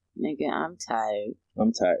Nigga, I'm tired.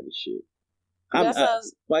 I'm tired of shit. I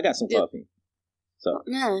got some coffee. So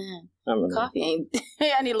coffee ain't.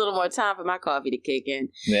 I need a little more time for my coffee to kick in.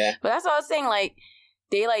 Yeah. But that's what I was saying. Like,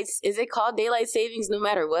 is it called daylight savings no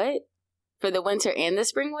matter what? For the winter and the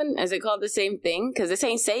spring one? Is it called the same thing? Because this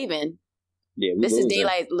ain't saving. Yeah, this is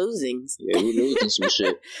daylight losings. Yeah, we losing some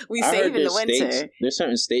shit. We saving the winter. There's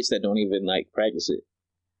certain states that don't even like practice it.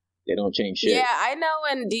 They don't change shit. Yeah, I know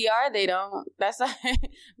in DR they don't. That's like,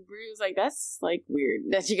 Bree was like, that's like weird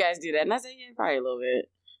that you guys do that. And I said, yeah, probably a little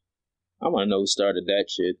bit. I want to know who started that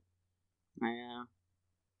shit. I know.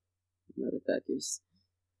 Motherfuckers.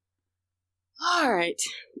 All right.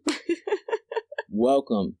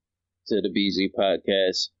 Welcome to the BZ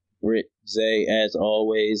Podcast. Britt, Zay, as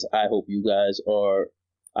always, I hope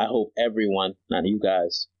everyone, not you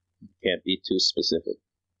guys, can't be too specific.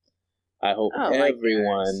 I hope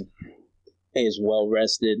everyone is well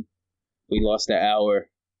rested. We lost an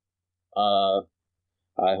hour.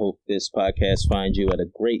 I hope this podcast finds you at a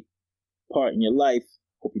great part in your life.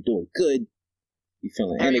 Hope you're doing good. You're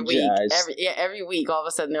feeling energized. Every week, all of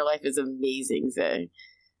a sudden, their life is amazing. So,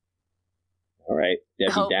 all right,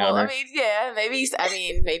 Debbie Downer.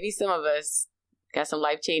 Maybe some of us got some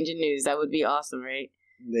life changing news. That would be awesome, right?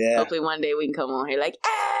 Yeah. Hopefully, one day we can come on here like, hey!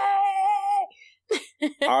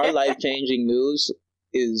 Our life changing news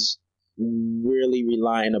is really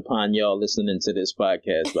relying upon y'all listening to this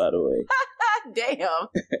podcast. By the way, damn.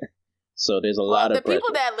 So there's a lot of the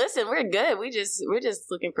people that listen. We're good. We're just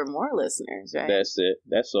looking for more listeners, right? That's it.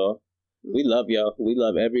 That's all. We love y'all. We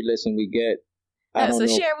love every listen we get. So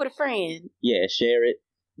share it with a friend. Yeah, share it,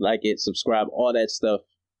 like it, subscribe, all that stuff.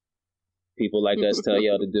 People like us tell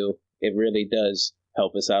y'all to do. It really does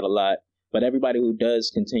help us out a lot. But everybody who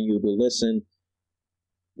does continue to listen,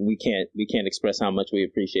 we can't express how much we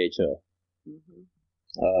appreciate y'all. Mm-hmm.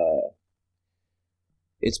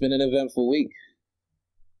 It's been an eventful week.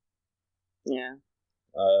 Yeah.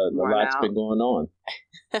 A lot's been going on.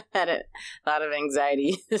 Had a lot of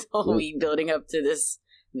anxiety this whole week building up to this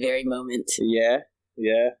very moment. Yeah.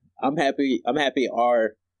 I'm happy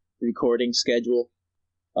our recording schedule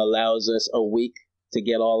allows us a week to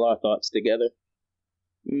get all our thoughts together.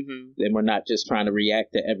 Mm-hmm. And we're not just trying to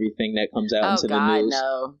react to everything that comes out into the news.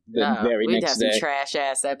 We'd have some trash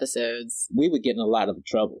ass episodes. We would get in a lot of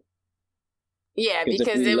trouble. Yeah,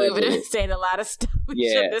 because then we would have said a lot of stuff we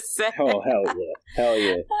shouldn't have said. Oh, hell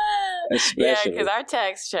yeah. Especially. Yeah, because our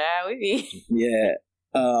text, child, we be... Yeah,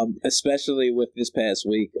 especially with this past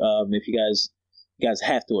week. If you guys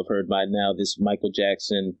have to have heard by now, this Michael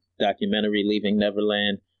Jackson documentary, Leaving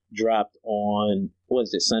Neverland, dropped on, what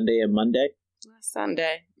is it, Sunday and Monday?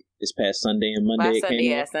 Sunday. This past Sunday and Monday it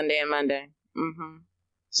came out? Sunday and Monday. Mm-hmm.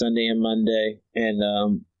 Sunday and Monday,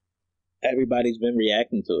 and everybody's been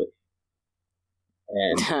reacting to it.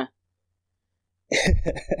 And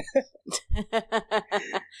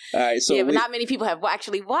all right, so but not many people have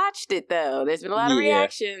actually watched it though. There's been a lot of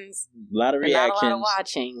reactions. Not a lot of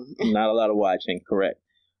watching. Not a lot of watching, correct.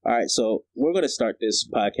 All right, so we're going to start this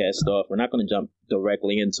podcast off. We're not going to jump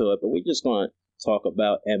directly into it, but we're just going to talk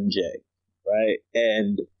about MJ, right?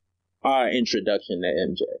 And our introduction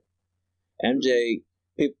to MJ.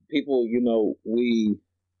 People, we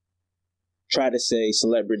try to say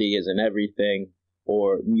celebrity isn't everything,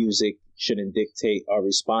 or music shouldn't dictate our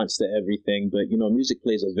response to everything. But, music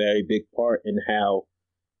plays a very big part in how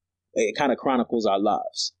it kind of chronicles our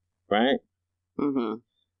lives, right? Mm-hmm.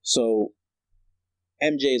 So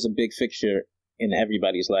MJ is a big fixture in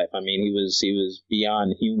everybody's life. I mean, he was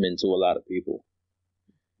beyond human to a lot of people.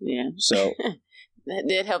 Yeah. So that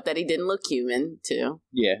did help that he didn't look human, too.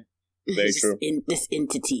 Yeah, very true. This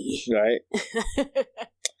entity. Right.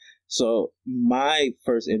 So my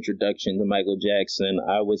first introduction to Michael Jackson,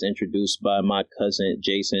 I was introduced by my cousin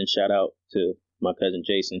Jason. Shout out to my cousin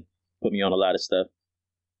Jason. Put me on a lot of stuff.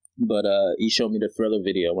 But he showed me the Thriller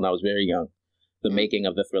video when I was very young. The making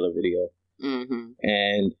of the Thriller video. Mm-hmm.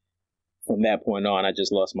 And from that point on, I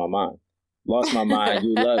just lost my mind.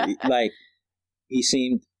 You love it. Like, he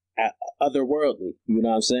seemed otherworldly. You know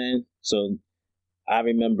what I'm saying? So I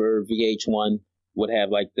remember VH1 would have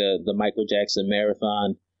like the Michael Jackson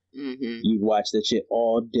marathon. Mm-hmm. You'd watch that shit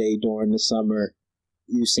all day during the summer.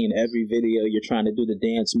 You've seen every video. You're trying to do the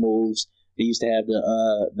dance moves. They used to have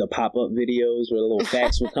the pop-up videos where the little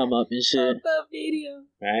facts would come up and shit. Pop-up video.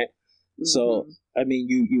 Right? Mm-hmm. So, I mean,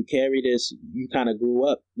 you carry this. You kind of grew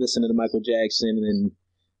up listening to Michael Jackson, and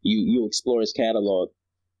you explore his catalog.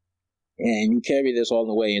 And you carry this all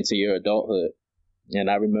the way into your adulthood.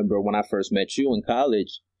 And I remember when I first met you in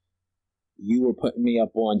college, you were putting me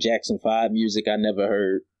up on Jackson 5 music I never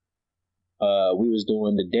heard. We was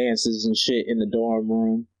doing the dances and shit in the dorm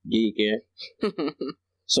room. geeking.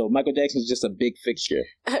 So Michael Jackson's just a big fixture.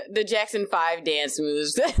 The Jackson 5 dance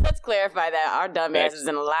moves. Let's clarify that. Our dumbass is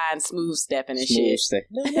in a line smooth stepping and Smooth shit. step.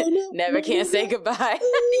 Never can say goodbye.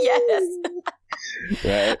 Yes.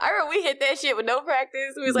 Right. I remember we hit that shit with no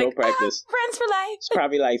practice. We was No like, practice. Friends for life. It's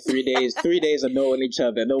probably like 3 days. 3 days of knowing each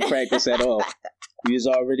other. No practice at all. We was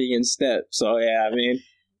already in step. So yeah, I mean,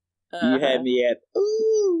 you had me at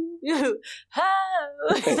ooh.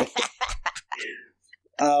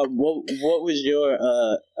 What was your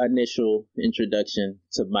initial introduction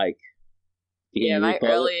to Mike? My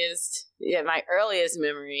earliest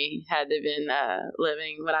memory had to have been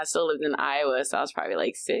living when I still lived in Iowa, so I was probably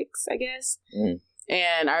like 6, I guess.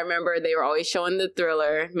 And I remember they were always showing the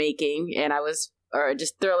Thriller making, and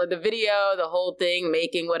just Thriller, the video, the whole thing,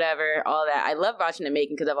 making, whatever, all that. I love watching the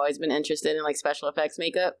making because I've always been interested in like special effects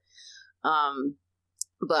makeup.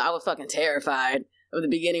 But I was fucking terrified of the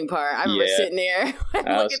beginning part. I remember sitting there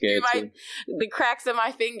looking through the cracks of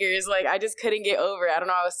my fingers. Like, I just couldn't get over it. I don't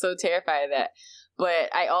know. I was so terrified of that. But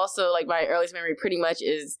I also, like, my earliest memory pretty much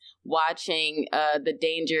is watching the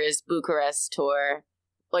Dangerous Bucharest tour.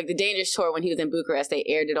 Like, the Dangerous tour when he was in Bucharest, they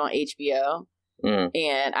aired it on HBO.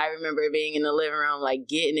 And I remember being in the living room, like,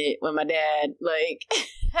 getting it with my dad. Like,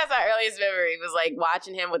 that's my earliest memory, was, like,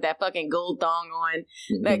 watching him with that fucking gold thong on,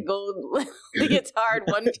 that gold leotard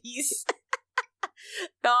one piece.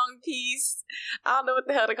 Thong piece. I don't know what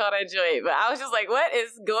the hell to call that joint, but I was just like, what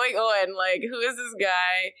is going on? Like, who is this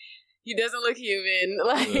guy? He doesn't look human.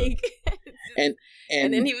 Like,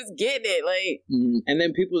 and then he was getting it. Like, and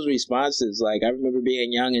then people's responses. Like, I remember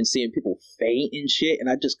being young and seeing people faint and shit, and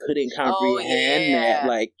I just couldn't comprehend that.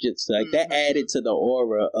 Like, just like that added to the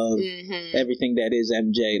aura of everything that is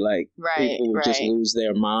MJ. Like, people would just lose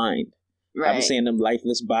their mind. Right. I'm seeing them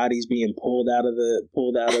lifeless bodies being pulled out of the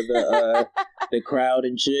the crowd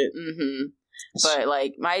and shit. But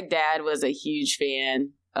like, my dad was a huge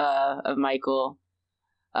fan of Michael.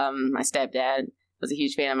 My stepdad was a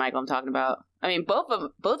huge fan of Michael. I'm talking about. I mean, both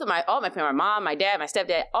of my parents, my mom, my dad, my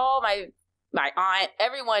stepdad, all my aunt,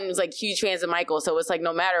 everyone was like huge fans of Michael. So it's like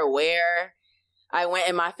no matter where I went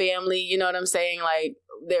in my family, you know what I'm saying? Like,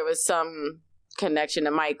 there was some connection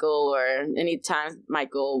to Michael, or anytime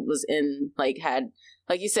Michael was in, like, had,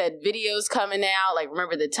 like you said, videos coming out, like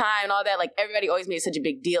Remember the Time and all that, like everybody always made such a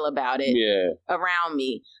big deal about it around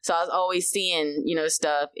me. So I was always seeing, you know,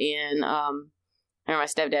 stuff. And I remember my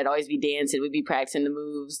stepdad always be dancing. We'd be practicing the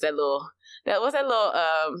moves, that little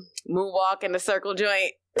moonwalk in the circle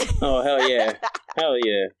joint. Oh, hell yeah. Hell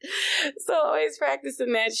yeah. So always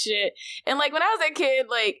practicing that shit. And like, when I was a kid,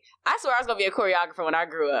 like, I swear I was gonna be a choreographer when I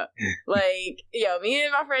grew up. Like, me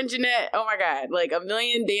and my friend Jeanette, oh my God, like 1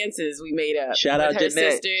 million dances we made up. Shout out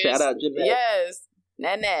Jeanette. Shout out Jeanette. Yes.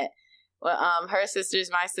 Nanette. Well, her sisters,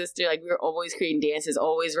 my sister, like, we were always creating dances,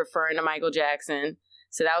 always referring to Michael Jackson.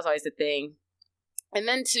 So that was always the thing. And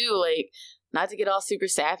then too, like, not to get all super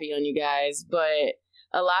sappy on you guys, but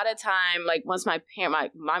a lot of time, like, once my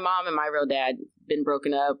mom and my real dad been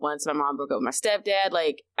broken up, once my mom broke up with my stepdad,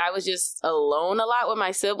 like, I was just alone a lot with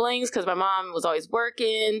my siblings because my mom was always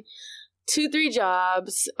working 2-3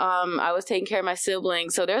 jobs. I was taking care of my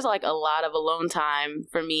siblings, so there's like a lot of alone time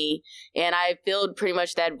for me, and I filled pretty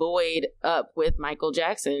much that void up with Michael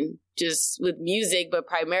Jackson, just with music, but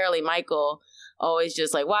primarily Michael. Always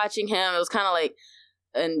just like watching him. It was kind of like,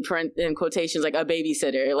 in quotations, like a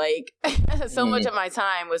babysitter. Like, so much of my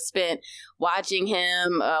time was spent watching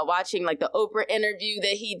him, watching like the Oprah interview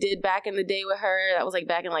that he did back in the day with her. That was like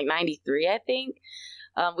back in like 93, I think.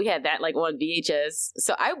 We had that like on VHS.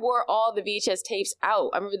 So I wore all the VHS tapes out.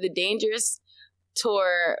 I remember the Dangerous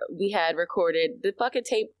tour we had recorded. The fucking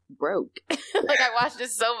tape broke. Like, I watched it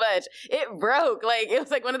so much. It broke. Like, it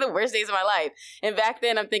was like one of the worst days of my life. And back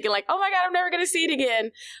then I'm thinking like, oh my God, I'm never going to see it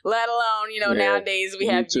again. Let alone, nowadays we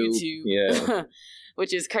have YouTube. Yeah.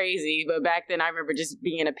 Which is crazy. But back then I remember just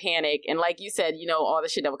being in a panic. And like you said, all the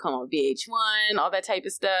shit that would come on VH1, all that type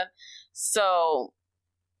of stuff. So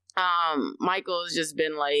Michael's just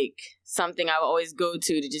been like something I would always go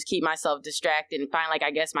to just keep myself distracted and find, like,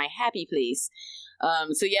 I guess, my happy place.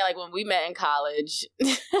 So yeah, like when we met in college,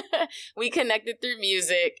 we connected through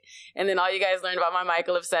music, and then all you guys learned about my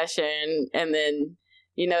Michael obsession, and then,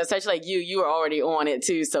 especially like you were already on it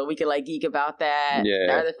too, so we could like geek about that.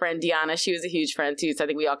 Yeah. Our other friend Deanna, she was a huge friend too, so I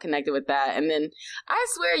think we all connected with that. And then I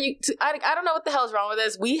swear I don't know what the hell's wrong with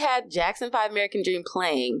us. We had Jackson 5 American Dream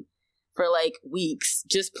playing for like weeks,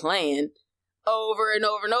 just playing over and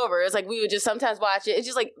over and over. It's like we would just sometimes watch it. It's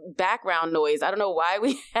just like background noise. I don't know why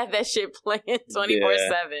we had that shit playing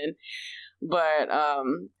 24/7. But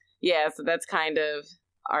yeah, so that's kind of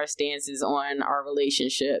our stances on our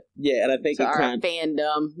relationship. Yeah, and I think our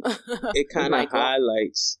fandom. It kind of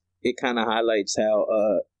highlights. It kind of highlights how,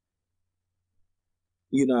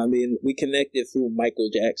 you know what I mean, we connected through Michael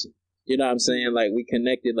Jackson. You know what I'm saying? Like, we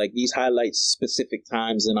connected, like, these highlights specific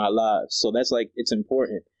times in our lives. So that's, like, it's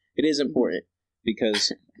important. It is important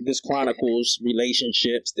because this chronicles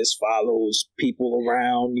relationships. This follows people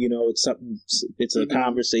around. You know, it's something. It's a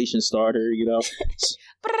conversation starter. You know.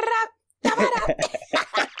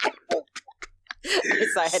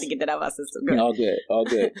 Sorry, I had to get that out of my system. All good. All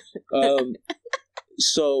good.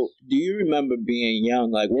 So, do you remember being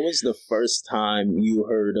young? Like, what was the first time you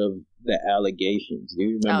heard of the allegations? Do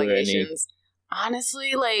you remember any?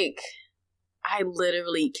 Honestly, like, I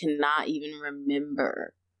literally cannot even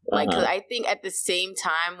remember. Like, 'cause I think at the same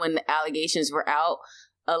time when the allegations were out,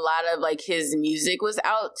 a lot of, like, his music was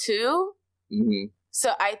out, too. Mm-hmm.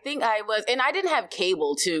 So I think I was, and I didn't have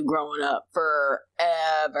cable, too, growing up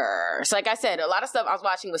forever. So like I said, a lot of stuff I was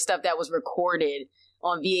watching was stuff that was recorded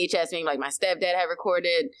on VHS, maybe like my stepdad had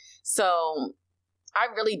recorded. So I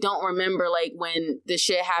really don't remember, like, when the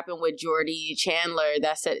shit happened with Jordy Chandler.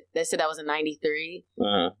 That said that was in 93.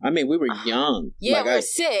 I mean, we were young. Yeah, like we were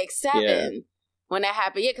 6, 7 when that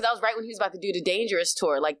happened. Yeah, because that was right when he was about to do the Dangerous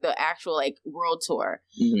tour, like the actual, like, world tour.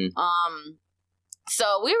 Mm-hmm.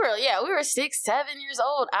 So we were 6, 7 years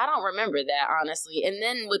old. I don't remember that, honestly. And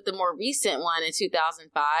then with the more recent one in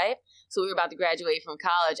 2005, so we were about to graduate from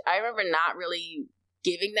college, I remember not really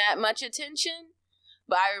giving that much attention.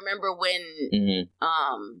 But I remember when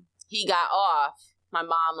he got off, my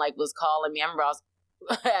mom, like, was calling me. I remember I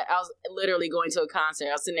was literally going to a concert.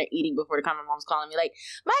 I was sitting there eating before the concert. My mom's calling me like,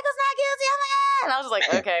 Michael's not guilty. Oh my God. And I was just like,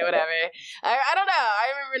 okay, whatever. I don't know. I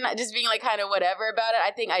remember not just being like kind of whatever about it. I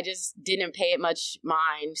think I just didn't pay it much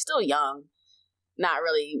mind. Still young. Not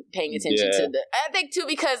really paying attention to I think too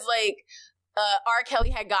because like R. Kelly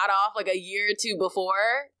had got off like a year or two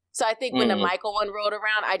before. So I think when the Michael one rolled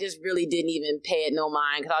around, I just really didn't even pay it no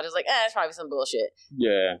mind. Because I was just like, it's probably some bullshit.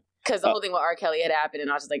 Yeah. Because the whole thing with R. Kelly had happened and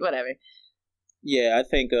I was just like, whatever. Yeah, I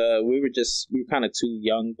think we were kind of too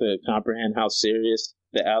young to comprehend how serious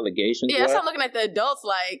the allegations were. Yeah, that's how I'm looking at the adults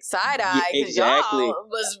like side-eye. Because exactly. Y'all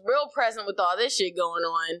was real present with all this shit going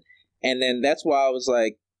on. And then that's why I was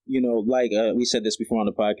like, you know, like we said this before on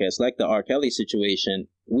the podcast, like the R. Kelly situation,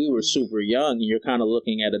 we were super young and you're kind of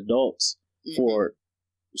looking at adults for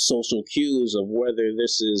social cues of whether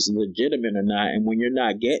this is legitimate or not. And when you're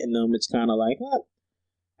not getting them, it's kind of like,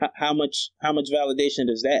 how much validation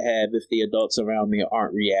does that have if the adults around me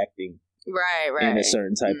aren't reacting right in a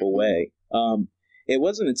certain type of way? It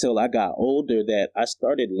wasn't until I got older that I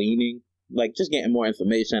started leaning, like just getting more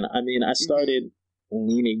information. I mean, I started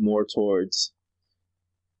leaning more towards,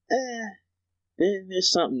 there's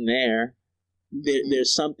something there.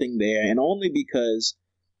 There's something there. And only because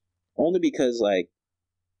like,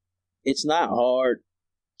 it's not hard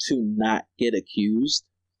to not get accused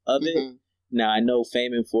of it. Now, I know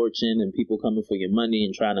fame and fortune and people coming for your money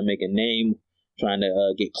and trying to make a name, trying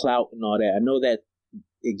to get clout and all that. I know that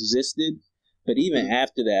existed, but even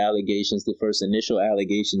after the allegations, the first initial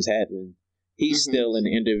allegations happened, he's still in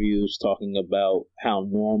interviews talking about how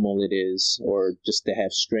normal it is or just to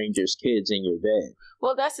have strangers' kids in your bed.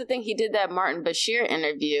 Well, that's the thing. He did that Martin Bashir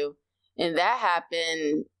interview, and that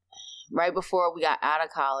happened right before we got out of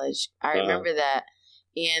college. I remember that.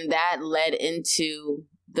 And that led into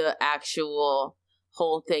the actual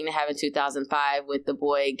whole thing that happened in 2005 with the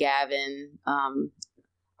boy Gavin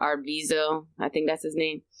Arvizo, I think that's his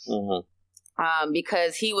name.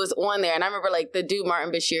 Because he was on there, and I remember like the dude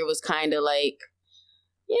Martin Bashir was kind of like,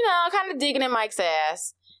 you know, kind of digging in Mike's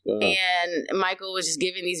ass. And Michael was just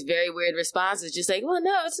giving these very weird responses, just like, well,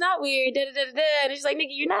 no, it's not weird, da da da da. And he's like, nigga,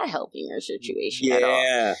 you're not helping your situation at all.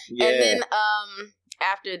 Yeah. And then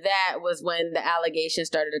after that was when the allegations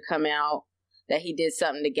started to come out that he did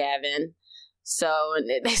something to Gavin. So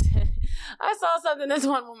they said, I saw something. This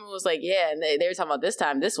one woman was like, yeah, and they were talking about this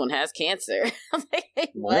time, this one has cancer. I'm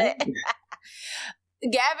like, what?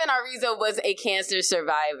 Gavin Arvizo was a cancer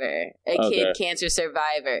survivor, kid cancer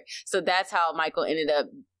survivor. So that's how Michael ended up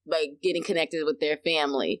like getting connected with their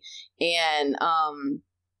family. And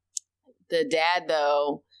the dad,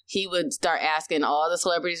 though, he would start asking all the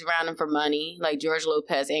celebrities around him for money. Like George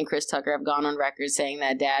Lopez and Chris Tucker have gone on record saying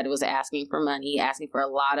that dad was asking for money, asking for a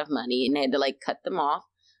lot of money, and they had to like cut them off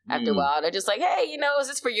after a while. They're just like, hey, you know, is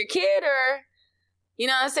this for your kid or, you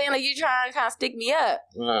know what I'm saying? Like, you trying to kind of stick me up.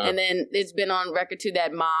 And then it's been on record too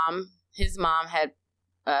that his mom had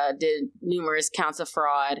did numerous counts of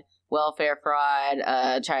fraud, welfare fraud,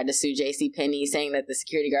 tried to sue JCPenney saying that the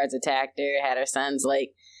security guards attacked her, had her sons like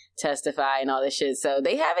testify and all this shit. So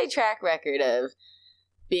they have a track record of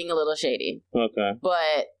being a little shady. Okay.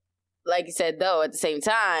 But like you said, though, at the same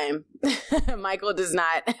time, Michael does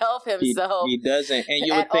not help himself. He doesn't, and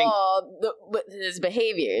you at would think all with his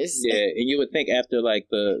behaviors. Yeah, and you would think after like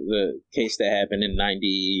the case that happened in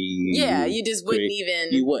 90. Yeah, you just wouldn't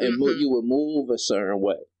even. You wouldn't move. You would move a certain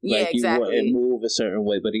way. Yeah, exactly. You wouldn't move a certain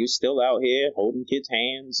way, but he was still out here holding kids'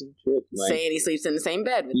 hands and shit. Like, saying he sleeps in the same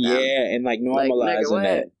bed with them. Yeah, and like normalizing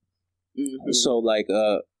that. Mm-hmm. So like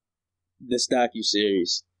this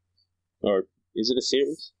docuseries, or is it a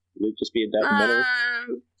series? Would it just be a documentary?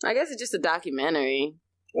 I guess it's just a documentary.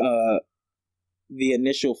 The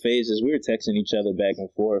initial phases, we were texting each other back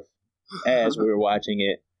and forth as we were watching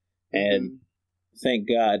it, and thank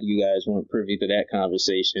God you guys weren't privy to that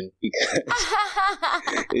conversation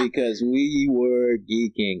because we were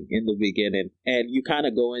geeking in the beginning, and you kind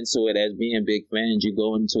of go into it as being big fans. You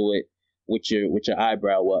go into it with your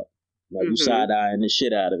eyebrow up, like you side eyeing the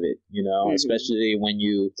shit out of it, you know, especially when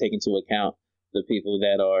you take into account the people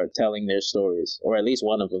that are telling their stories, or at least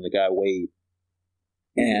one of them, the guy Wade.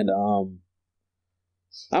 And I'm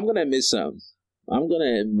gonna admit something. I'm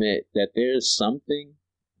gonna admit that there's something.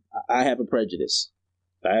 I have a prejudice.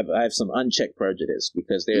 I have some unchecked prejudice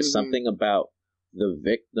because there's something about the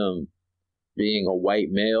victim being a white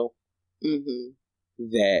male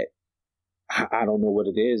that I don't know what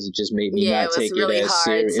it is. It just made me not take really it as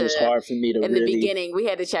serious. It was hard for me to in the beginning, we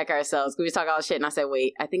had to check ourselves. We was talking all shit, and I said,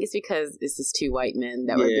 wait, I think it's because this is two white men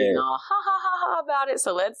that were being all ha ha ha ha about it.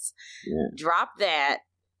 So let's drop that.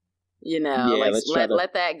 You know, let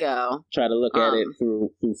that go. Try to look at it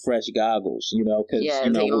through fresh goggles, you know, because take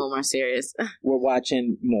it a little more serious. We're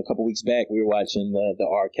watching, you know, a couple weeks back, we were watching the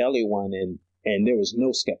R. Kelly one, and there was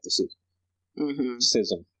no skepticism.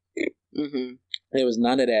 There was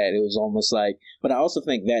none of that. It was almost like, but I also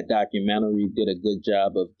think that documentary did a good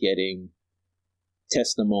job of getting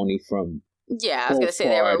testimony from. Yeah, I was gonna say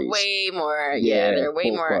there were way more. Yeah, there were way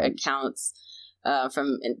more accounts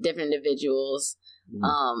from different individuals.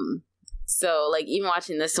 So, like, even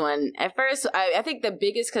watching this one, at first, I think the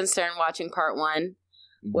biggest concern watching part one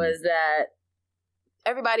was that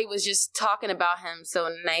everybody was just talking about him so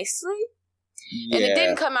nicely. Yeah. And it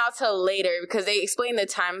didn't come out till later because they explained the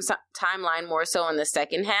timeline more so in the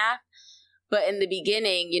second half. But in the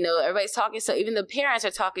beginning, you know, everybody's talking so, even the parents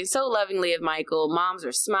are talking so lovingly of Michael. Moms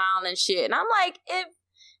are smiling and shit. And I'm like, if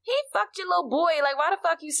he fucked your little boy, like, why the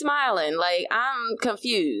fuck you smiling? Like, I'm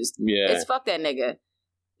confused. Yeah. It's fuck that nigga.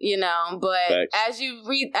 You know, but as you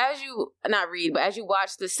watch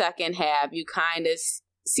the second half, you kind of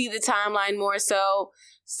see the timeline more so.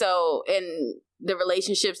 So, in the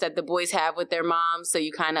relationships that the boys have with their moms, so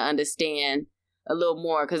you kind of understand a little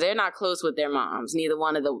more because they're not close with their moms. Neither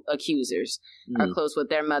one of the accusers are close with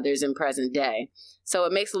their mothers in present day. So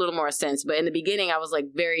it makes a little more sense. But in the beginning, I was like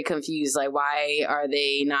very confused. Like, why are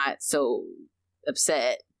they not so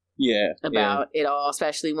upset about it all?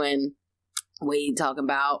 Especially when Wade talking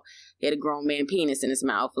about he had a grown man penis in his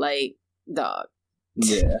mouth. Like, dog.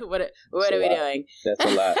 Yeah. what are we doing? That's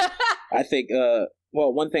a lot. I think,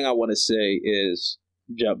 well, one thing I want to say is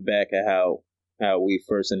jump back at how we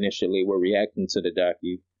first initially were reacting to the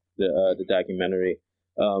documentary.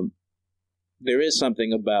 There is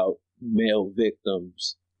something about male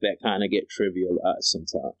victims that kind of get trivialized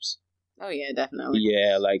sometimes. Oh, yeah, definitely.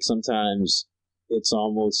 Yeah, like sometimes it's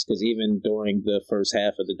almost, because even during the first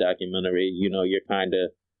half of the documentary, you know, you're kind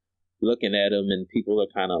of looking at them and people are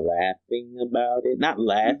kind of laughing about it. Not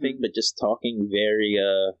laughing, but just talking very,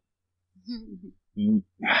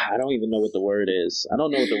 I don't even know what the word is. I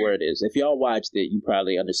don't know what the word is. If y'all watched it, you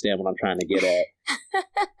probably understand what I'm trying to get at.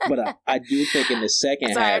 But I do think in the second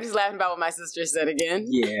half... Sorry, I'm just laughing about what my sister said again.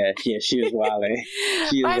 Yeah, she was wilding.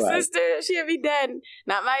 My sister, she'll be dead.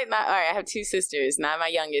 All right, I have two sisters. Not my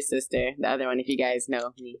youngest sister. The other one, if you guys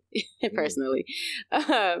know me personally.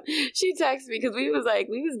 She texted me because we was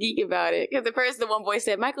geeking about it. Because at first the one boy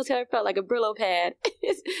said, Michael Taylor felt like a Brillo pad.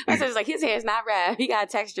 My sister's like, his hair's not wrapped. He got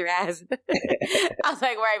texture ass. I was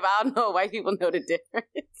like, right, but I don't know. White people know the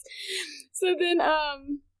difference. So then,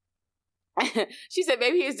 she said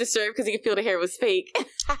maybe he was disturbed because he could feel the hair was fake. So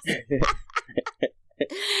then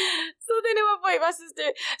at one point, my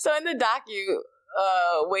sister, so in the docu,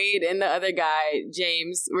 Wade and the other guy,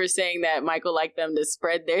 James, were saying that Michael liked them to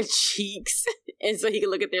spread their cheeks and so he could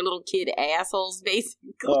look at their little kid assholes,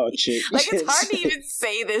 basically. Oh, shit. Like, it's hard to even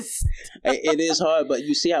say this. It is hard, but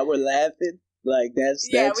you see how we're laughing? Like, that's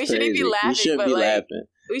we shouldn't crazy. be laughing. We shouldn't be laughing.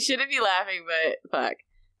 We shouldn't be laughing, but fuck.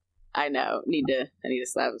 I know. I need to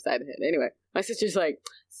slap upside the head. Anyway, my sister's like,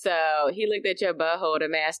 so he looked at your butthole to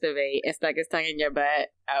masturbate and stuck his tongue in your butt.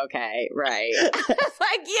 Okay, right. It's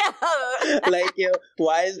like, yo. Like, yo,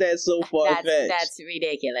 why is that so far-fetched? That's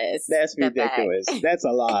ridiculous. That's ridiculous. That's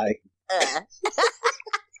a lie.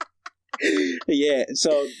 Yeah,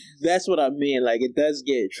 so that's what I mean. Like, it does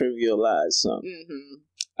get trivialized some.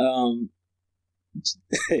 Mm-hmm.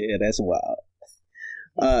 Yeah, that's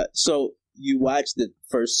wild. So you watch the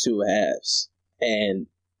first two halves, and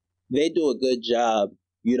they do a good job.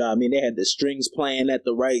 You know what I mean? They had the strings playing at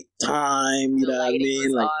the right time. You know what I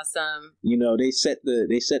mean? Like, awesome. You know, they set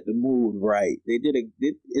the mood right.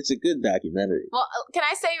 It's a good documentary. Well, can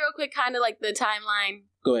I say real quick, kind of like the timeline?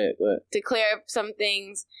 Go ahead. To clear up some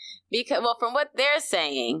things, because from what they're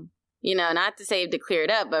saying, you know, not to say to clear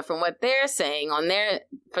it up, but from what they're saying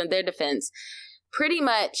from their defense, pretty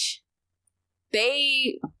much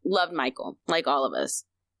they loved Michael, like all of us.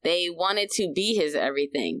 They wanted to be his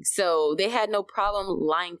everything. So they had no problem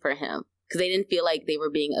lying for him because they didn't feel like they were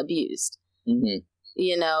being abused. Mm-hmm.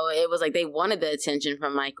 You know, it was like they wanted the attention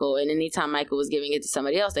from Michael. And anytime Michael was giving it to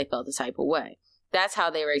somebody else, they felt the type of way. That's how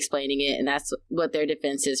they were explaining it. And that's what their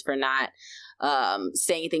defense is for not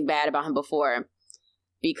saying anything bad about him before.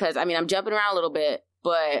 Because, I mean, I'm jumping around a little bit,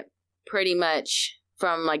 but pretty much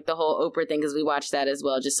from like the whole Oprah thing, because we watched that as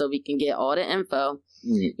well, just so we can get all the info.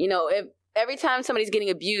 Mm-hmm. You know, if every time somebody's getting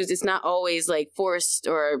abused, it's not always like forced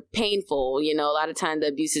or painful. You know, a lot of times the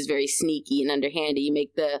abuse is very sneaky and underhanded. You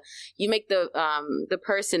make the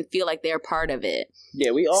person feel like they're part of it.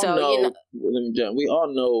 Yeah, we all know. You know, we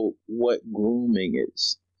all know what grooming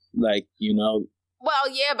is. Like, you know. Well,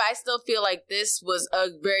 yeah, but I still feel like this was a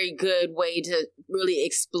very good way to really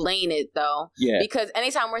explain it, though. Yeah. Because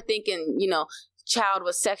anytime we're thinking, you know, child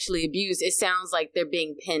was sexually abused, it sounds like they're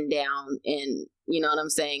being pinned down and, you know what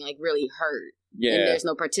I'm saying, like really hurt. Yeah. And there's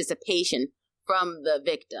no participation from the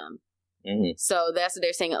victim. Mm-hmm. So that's what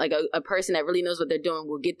they're saying. Like a person that really knows what they're doing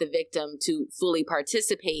will get the victim to fully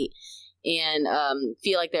participate and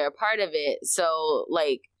feel like they're a part of it. So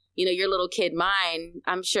like, you know, your little kid mind,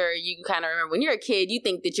 I'm sure you kind of remember when you're a kid, you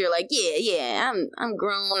think that you're like, yeah, I'm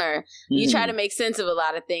grown, or you try to make sense of a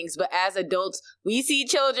lot of things. But as adults, we see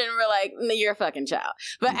children, we're like, no, you're a fucking child.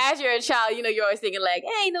 But as you're a child, you know, you're always thinking like,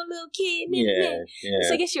 hey, no little kid. Yeah.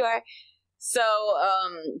 So I guess you are. So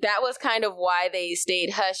that was kind of why they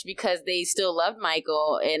stayed hush, because they still loved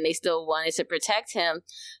Michael and they still wanted to protect him.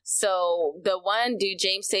 So the one dude,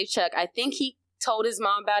 James Safechuck, I think he told his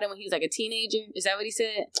mom about it when he was like a teenager. Is that what he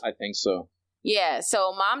said? I think so. Yeah,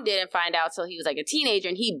 so mom didn't find out till he was like a teenager,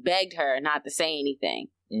 and he begged her not to say anything.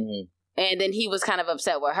 Mm-hmm. And then he was kind of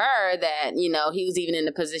upset with her that, you know, he was even in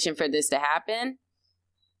the position for this to happen.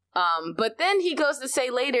 But then he goes to say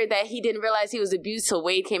later that he didn't realize he was abused till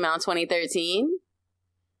Wade came out in 2013.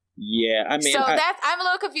 Yeah, I mean... So I'm a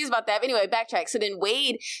little confused about that. But anyway, backtrack. So then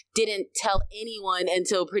Wade didn't tell anyone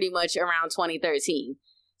until pretty much around 2013.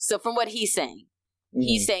 So from what he's saying,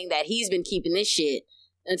 he's saying that he's been keeping this shit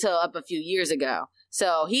until up a few years ago.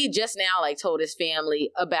 So he just now like told his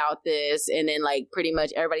family about this, and then like pretty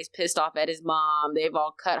much everybody's pissed off at his mom. They've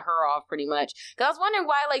all cut her off pretty much. Cause I was wondering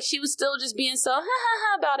why like she was still just being so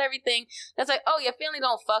about everything. That's like, oh, your family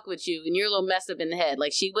don't fuck with you and you're a little messed up in the head.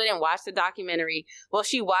 Like she wouldn't watch the documentary. Well,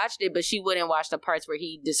 she watched it, but she wouldn't watch the parts where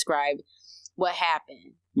he described what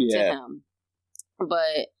happened to him.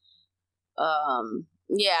 But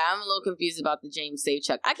yeah, I'm a little confused about the James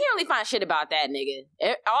Safechuck. I can't really find shit about that nigga.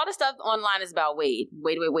 All the stuff online is about Wade,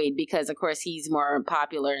 because of course he's more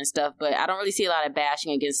popular and stuff. But I don't really see a lot of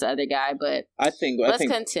bashing against the other guy. But let's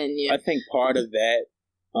continue. I think part of that,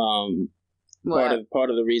 part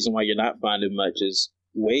of the reason why you're not finding much is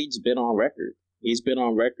Wade's been on record. He's been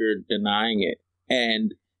on record denying it,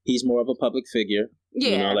 and he's more of a public figure. Yeah,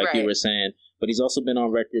 you know, like you were saying. But he's also been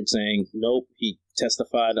on record saying, nope, he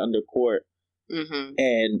testified under court. Mm-hmm.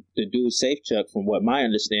 And the dude Safechuck, from what my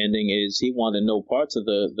understanding is, he wanted no parts of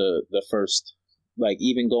the first, like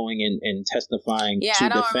even going and testifying to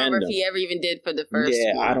defend him. Yeah, I don't remember if he ever even did for the first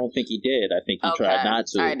one. I don't think he did. I think he tried not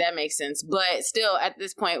to. All right, that makes sense. But still, at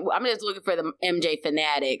this point, I'm just looking for the MJ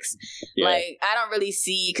fanatics. Yeah. Like, I don't really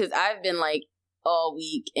see, because I've been like, all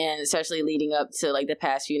week, and especially leading up to like the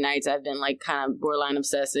past few nights, I've been like kind of borderline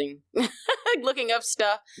obsessing, looking up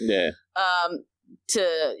stuff. Yeah.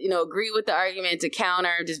 To, you know, agree with the argument, to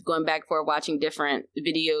counter, just going back for watching different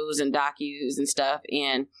videos and docus and stuff.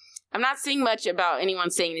 And I'm not seeing much about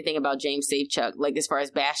anyone saying anything about James Safechuck, like as far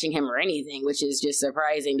as bashing him or anything, which is just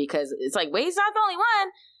surprising, because it's like, Wade's not the only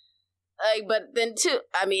one. Like, but then too,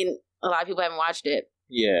 I mean, a lot of people haven't watched it.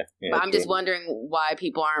 Yeah. But I'm just wondering why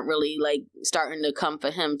people aren't really like starting to come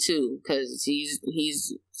for him too, because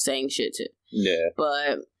he's saying shit too. Yeah.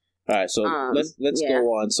 But all right, so let's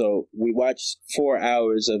go on. So we watched 4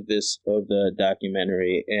 hours of the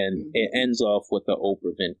documentary, and it ends off with the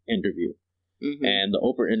Oprah interview. Mm-hmm. And the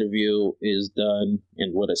Oprah interview is done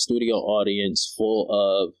with a studio audience full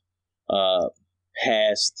of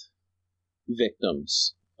past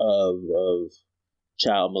victims of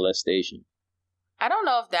child molestation. I don't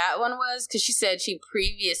know if that one was, because she said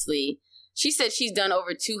she's done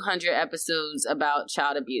over 200 episodes about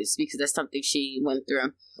child abuse, because that's something she went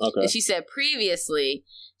through. Okay. And she said previously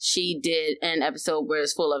she did an episode where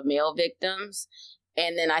it's full of male victims,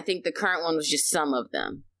 and then I think the current one was just some of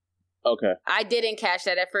them. Okay. I didn't catch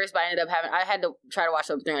that at first, but I had to try to watch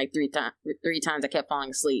the thing like three times. I kept falling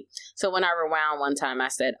asleep. So when I rewound one time, I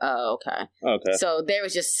said, oh, okay. Okay. So there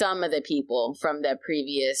was just some of the people from the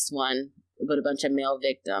previous one, but a bunch of male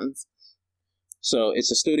victims. So it's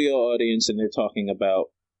a studio audience, and they're talking about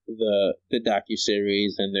the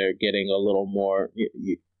docuseries, and they're getting a little more.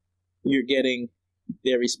 You're getting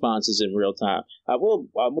their responses in real time. I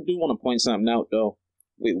do want to point something out though.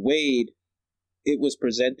 With Wade, it was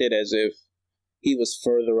presented as if he was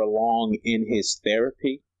further along in his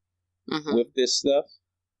therapy with this stuff,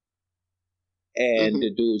 and the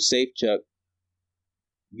dude Safechuck,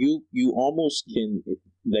 you almost can,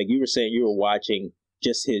 like you were saying, you were watching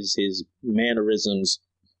just his mannerisms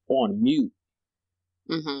on mute.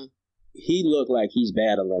 Mm-hmm. He looked like he's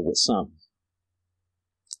battling with something.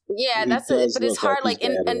 Yeah, that's it. But it's hard. Like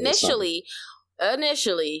initially,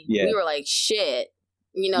 we were like, shit.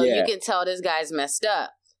 You can tell this guy's messed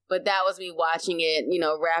up. But that was me watching it,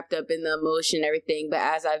 wrapped up in the emotion and everything. But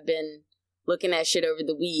as I've been looking at shit over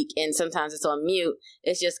the week, and sometimes it's on mute,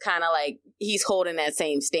 it's just kind of like he's holding that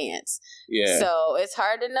same stance. Yeah. So it's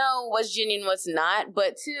hard to know what's genuine, what's not.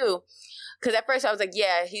 But too, because at first I was like,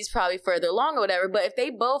 yeah, he's probably further along or whatever. But if they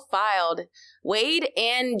both filed, Wade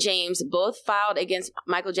and James both filed against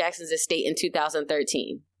Michael Jackson's estate in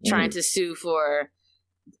 2013, trying to sue for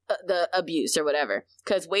the abuse or whatever.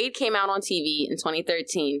 Because Wade came out on TV in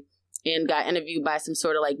 2013 and got interviewed by some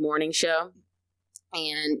sort of like morning show.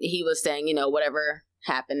 And he was saying, whatever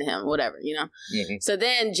happened to him, whatever, Mm-hmm. So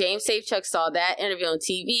then James Safechuck saw that interview on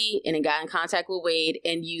TV and then got in contact with Wade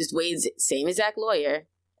and used Wade's same exact lawyer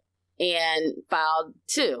and filed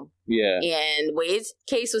too. Yeah. And Wade's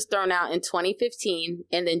case was thrown out in 2015,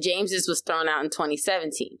 and then James's was thrown out in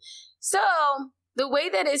 2017. So the way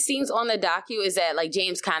that it seems on the docu is that like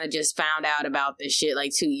James kind of just found out about this shit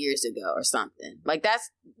like 2 years ago or something. Like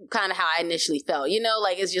that's kind of how I initially felt,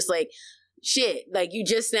 like it's just like, shit, like you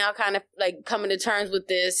just now kind of like coming to terms with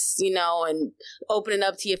this, and opening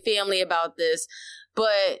up to your family about this.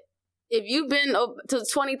 But if you've been to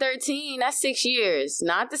 2013, that's 6 years.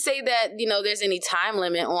 Not to say that, there's any time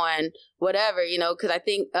limit on whatever, because I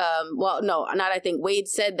think, Wade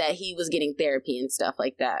said that he was getting therapy and stuff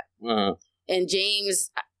like that. Uh-huh. And James,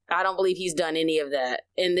 I don't believe he's done any of that.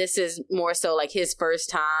 And this is more so like his first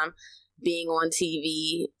time being on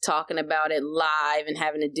TV, talking about it live and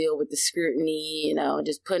having to deal with the scrutiny,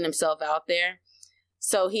 just putting himself out there.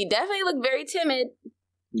 So he definitely looked very timid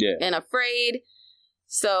and afraid.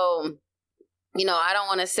 So, I don't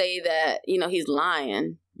want to say that, he's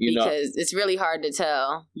lying because it's really hard to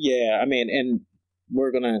tell. Yeah, I mean, and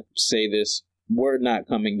we're going to say this. We're not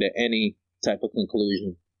coming to any type of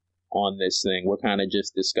conclusion on this thing. We're kind of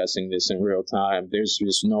just discussing this in real time. There's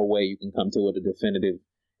just no way you can come to a definitive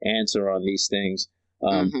answer on these things.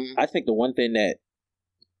 I think the one thing that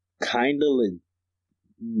kind of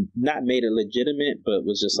not made it legitimate, but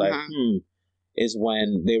was just like, is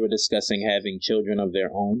when they were discussing having children of their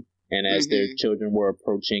own. And as their children were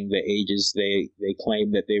approaching the ages they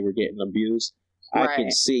claimed that they were getting abused, I can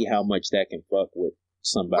see how much that can fuck with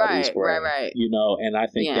somebody's brain. Right. And I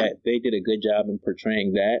think that they did a good job in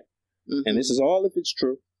portraying that. And this is all if it's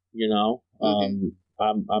true,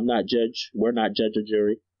 I'm not judge. We're not judge or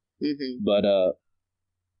jury. But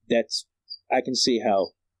I can see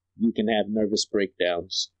how you can have nervous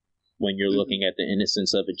breakdowns when you're looking at the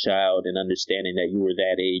innocence of a child and understanding that you were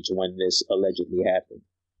that age when this allegedly happened.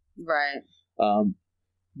 Right.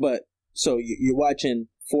 But so you're watching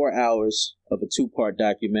 4 hours of a 2-part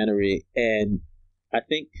documentary, and I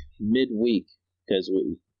think midweek, because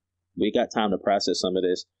we got time to process some of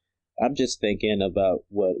this, I'm just thinking about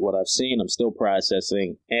what I've seen. I'm still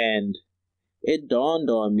processing, and it dawned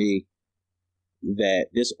on me that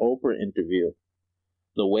this Oprah interview,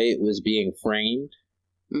 the way it was being framed,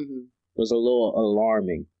 was a little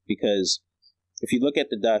alarming. Because if you look at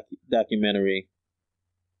the documentary,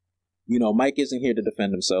 Mike isn't here to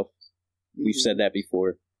defend himself. We've said that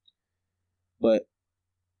before. But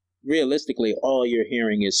realistically, all you're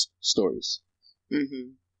hearing is stories.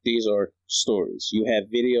 Mm-hmm. These are stories. You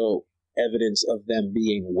have video evidence of them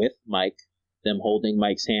being with Mike, them holding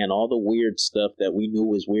Mike's hand, all the weird stuff that we knew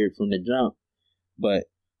was weird from the jump. But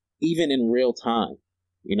even in real time,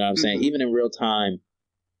 you know what I'm saying? Even in real time,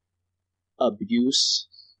 abuse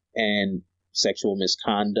and sexual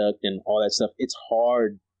misconduct and all that stuff, it's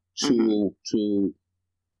hard to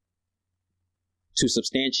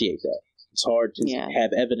substantiate that. It's hard to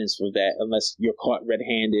have evidence for that unless you're caught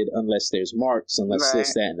red-handed, unless there's marks, unless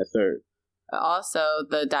this, that, and the third. Also,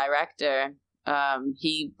 the director,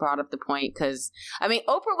 he brought up the point because, I mean,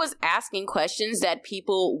 Oprah was asking questions that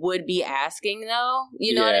people would be asking, though.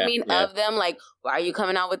 You know what I mean? Of them, like, why are you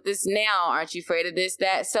coming out with this now? Aren't you afraid of this,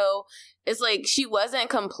 that? So it's like she wasn't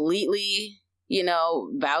completely, you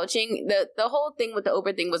know, vouching. The whole thing with the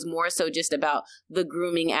Oprah thing was more so just about the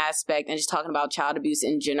grooming aspect and just talking about child abuse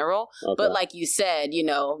in general. Okay. But like you said, you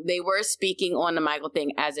know, they were speaking on the Michael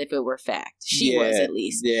thing as if it were fact. She was, at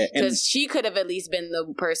least. Yeah. Because she could have at least been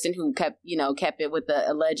the person who kept it with the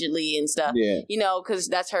allegedly and stuff. Yeah. You know, because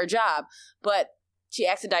that's her job. But she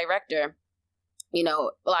asked the director, you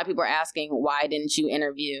know, a lot of people are asking, why didn't you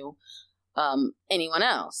interview anyone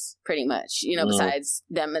else, pretty much, you know, besides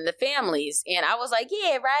them and the families. And I was like,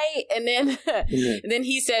 yeah, right. And then then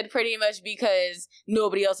he said pretty much because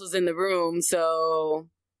nobody else was in the room. So,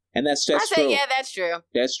 and that's true. Yeah, that's true.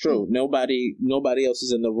 That's true. Nobody else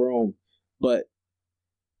is in the room. But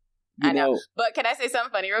I know. But can I say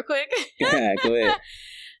something funny real quick? Yeah, go ahead.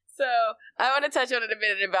 So I want to touch on it a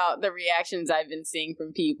minute about the reactions I've been seeing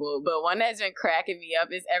from people. But one that's been cracking me up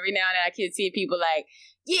is every now and then I can see people like,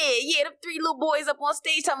 yeah, them 3 little boys up on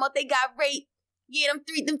stage talking about they got raped. Yeah, them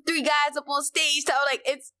three guys up on stage talking like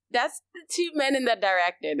that's the 2 men and the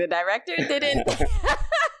director. The director didn't.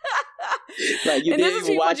 Like you didn't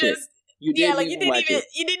even watch it. You didn't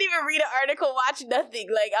even read an article, watch nothing.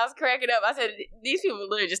 Like, I was cracking up. I said, these people are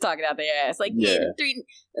literally just talking out their ass. Like, them three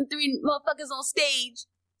motherfuckers on stage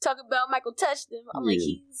talking about Michael touched them. I'm like,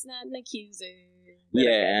 he's not an accuser.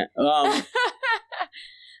 Yeah.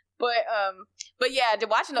 But yeah,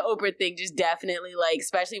 watching the Oprah thing just definitely, like,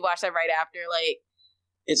 especially watch that right after, like,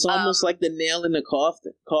 it's almost like the nail in the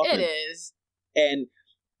coffin. It is. And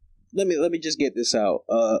let me just get this out.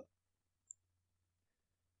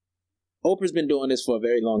 Oprah's been doing this for a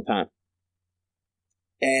very long time.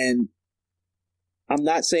 And I'm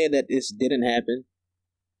not saying that this didn't happen,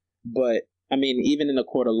 but I mean, even in a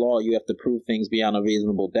court of law, you have to prove things beyond a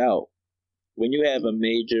reasonable doubt. When you have a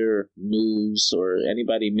major news or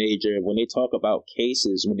anybody major, when they talk about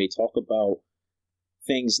cases, when they talk about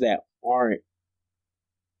things that aren't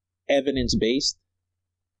evidence-based,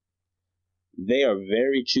 they are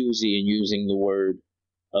very choosy in using the word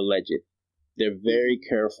alleged. They're very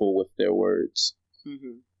careful with their words.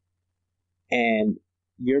 Mm-hmm. And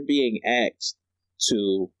you're being asked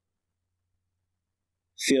to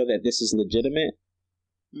feel that this is legitimate,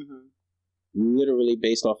 literally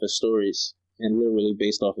based off of stories and literally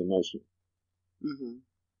based off emotion. Mm-hmm.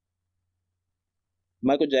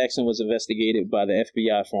 Michael Jackson was investigated by the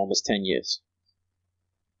FBI for almost 10 years.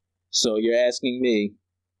 So you're asking me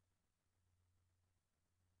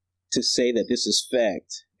to say that this is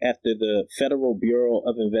fact after the Federal Bureau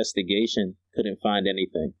of Investigation couldn't find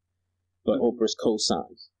anything, but Oprah's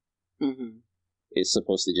cosign is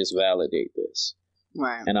supposed to just validate this.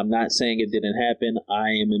 Right. And I'm not saying it didn't happen.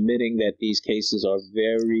 I am admitting that these cases are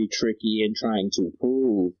very tricky in trying to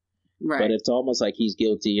prove. Right. But it's almost like he's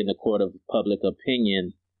guilty in the court of public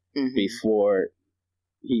opinion before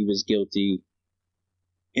he was guilty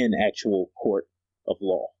in actual court of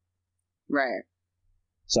law. Right.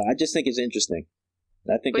 So I just think it's interesting.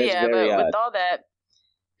 I think that's very odd. With all that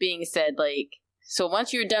being said, like, so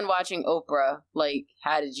once you're done watching Oprah, like,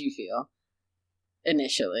 how did you feel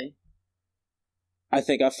initially? I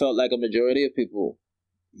think I felt like a majority of people.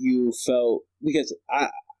 You felt, because I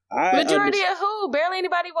majority of who? Barely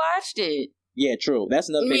anybody watched it. Yeah, true. That's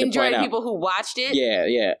nothing to point out. Majority of people who watched it?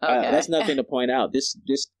 Yeah. Okay. That's nothing to point out. This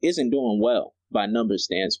isn't doing well by numbers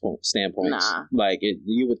standpoints. Nah. Like,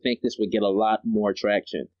 you would think this would get a lot more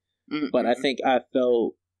traction. Mm-hmm. But I think I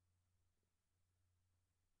felt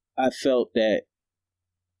that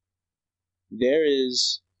there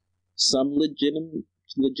is some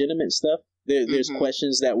legitimate stuff. There's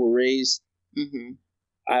questions that were raised. Mm-hmm.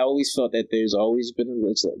 I always felt that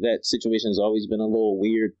that situation has always been a little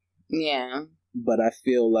weird. Yeah. But I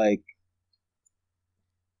feel like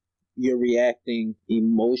you're reacting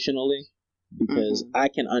emotionally because I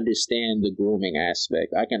can understand the grooming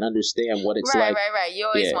aspect. I can understand what it's like. Right. You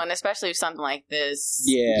always want, especially with something like this.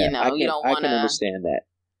 Yeah, you know, you don't want to. I can understand that.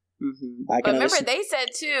 But remember, they said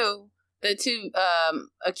too, the two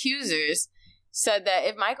accusers said that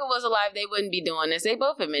if Michael was alive, they wouldn't be doing this. They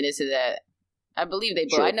both admitted to that. I believe they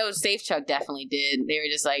both. Sure. I know Safe Chuck definitely did. They were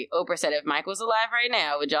just like, Oprah said, if Michael was alive right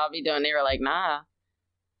now, would y'all be doing? They were like, nah.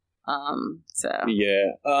 So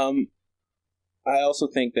yeah. I also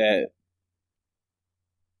think that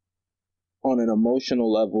on an emotional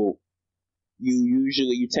level,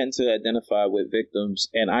 you tend to identify with victims,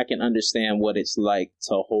 and I can understand what it's like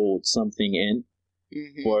to hold something in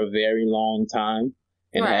for a very long time.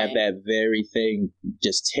 And have that very thing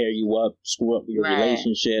just tear you up, screw up your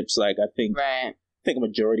relationships. Like, I think a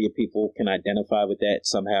majority of people can identify with that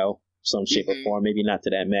somehow, some shape or form. Maybe not to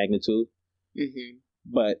that magnitude.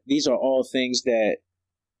 But these are all things that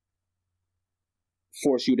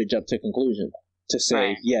force you to jump to conclusion, to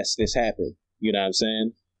say, yes, this happened. You know what I'm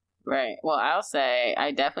saying? Right. Well, I'll say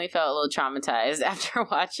I definitely felt a little traumatized after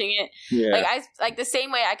watching it. Yeah. Like the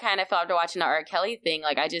same way I kind of felt after watching the R. Kelly thing.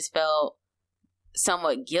 Like, I just felt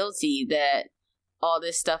somewhat guilty that all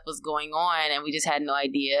this stuff was going on and we just had no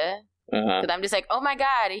idea. Because I'm just like, oh my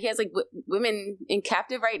God, he has like women in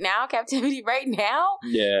captivity right now.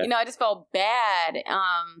 Yeah. You know, I just felt bad.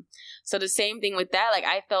 So the same thing with that, like,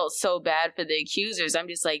 I felt so bad for the accusers. I'm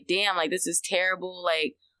just like, damn, like, this is terrible.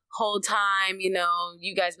 Like, whole time, you know,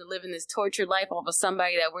 you guys been living this tortured life off of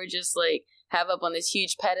somebody that we're just like have up on this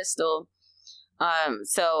huge pedestal.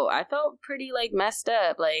 So I felt pretty like messed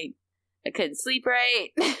up. Like, I couldn't sleep right.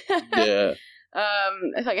 Yeah.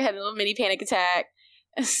 Like I had a little mini panic attack.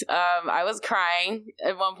 I was crying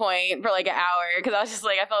at one point for like an hour because I was just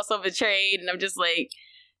like, I felt so betrayed, and I'm just like,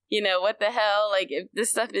 you know, what the hell? Like, if this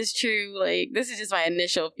stuff is true, like, this is just my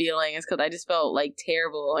initial feelings because I just felt like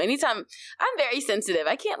terrible. Anytime, I'm very sensitive.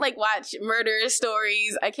 I can't like watch murder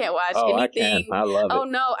stories. I can't watch anything. I love it. Oh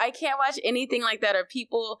no, I can't watch anything like that, or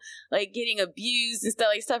people like getting abused and stuff.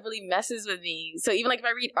 Like, stuff really messes with me. So even like if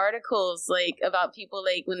I read articles like about people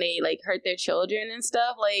like when they like hurt their children and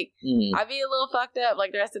stuff, like I'd be a little fucked up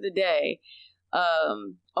like the rest of the day.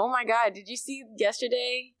 Oh my God, did you see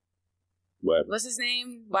yesterday? What? What's his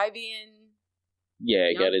name? YBN. Yeah,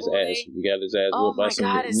 he got his ass. He got his ass whooped by some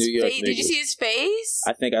New York niggas. Did you see his face?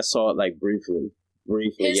 I think I saw it like briefly.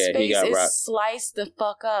 His yeah, face he got is rocked. Sliced the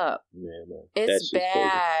fuck up. Yeah, man. It's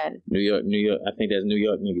bad. New York. I think that's New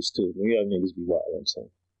York niggas too. New York niggas be wild. I'm saying.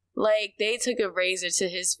 Like, they took a razor to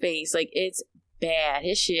his face. Like, it's bad.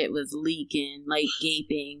 His shit was leaking, like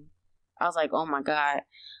gaping. I was like, oh my God.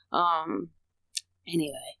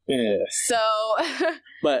 Anyway. Yeah. So,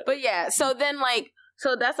 but yeah. So then, like,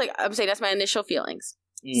 so that's like, I'm saying that's my initial feelings.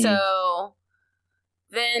 So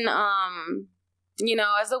then, you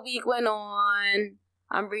know, as the week went on,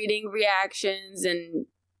 I'm reading reactions, and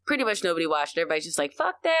pretty much nobody watched it. Everybody's just like,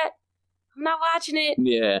 fuck that. I'm not watching it.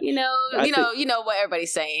 Yeah. You know what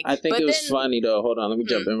everybody's saying. I think it was funny though. Hold on, let me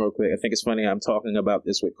jump in real quick. I think it's funny. I'm talking about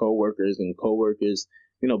this with coworkers, you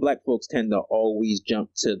know, black folks tend to always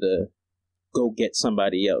jump to the go get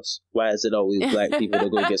somebody else. Why is it always black people to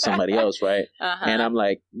go get somebody else, right? And I'm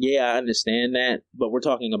like, yeah, I understand that, but we're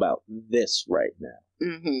talking about this right now.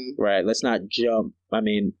 Right? Let's not jump. I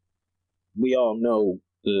mean, we all know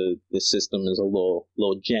the system is a little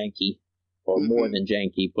janky, or more than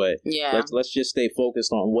janky, but let's just stay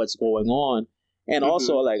focused on what's going on. And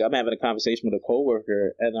also, like, I'm having a conversation with a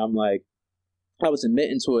coworker, and I'm like, I was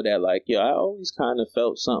admitting to her that, like, I always kind of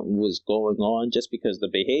felt something was going on just because the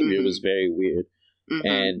behavior was very weird.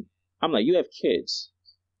 And I'm like, you have kids.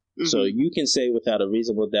 So you can say without a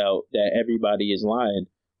reasonable doubt that everybody is lying.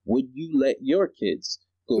 Would you let your kids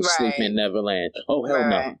go sleep in Neverland? Oh, hell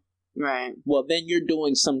no. Right. Well, then you're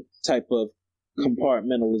doing some type of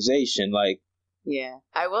compartmentalization. Like, yeah.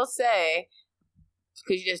 I will say,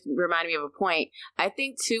 because you just reminded me of a point, I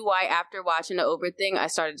think too why after watching the Oprah thing I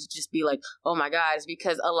started to just be like, oh my God, is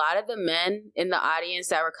because a lot of the men in the audience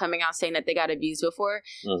that were coming out saying that they got abused before,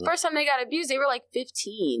 first time they got abused they were like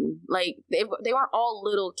 15. Like, they weren't all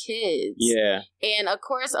little kids. Yeah. And of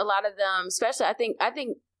course a lot of them, especially I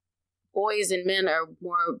think boys and men are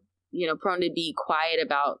more, you know, prone to be quiet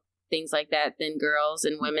about things like that than girls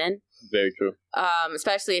and women. Very true.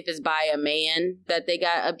 Especially if it's by a man that they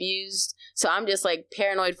got abused. So I'm just like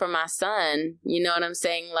paranoid for my son. You know what I'm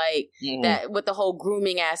saying? Like that with the whole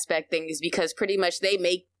grooming aspect thing, is because pretty much they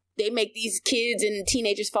make these kids and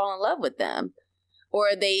teenagers fall in love with them,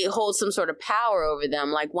 or they hold some sort of power over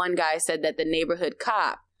them. Like, one guy said that the neighborhood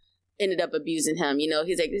cop ended up abusing him. You know,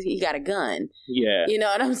 he's like, he got a gun. Yeah. You know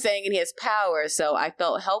what I'm saying? And he has power. So I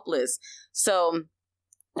felt helpless. So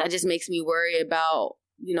that just makes me worry about,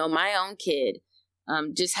 my own kid.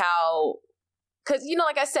 Just how, because,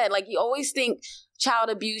 like I said, like you always think child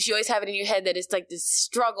abuse, you always have it in your head that it's like this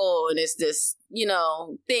struggle and it's this,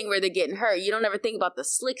 thing where they're getting hurt. You don't ever think about the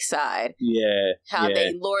slick side. Yeah. How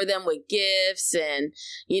they lure them with gifts and,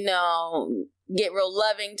 get real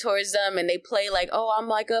loving towards them, and they play like, oh, I'm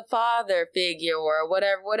like a father figure or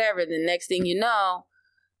whatever. The next thing you know,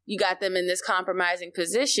 you got them in this compromising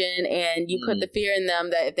position, and you put the fear in them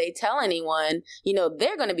that if they tell anyone,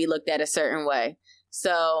 they're going to be looked at a certain way.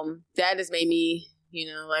 So that just made me,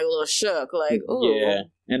 like a little shook, like, ooh. Yeah,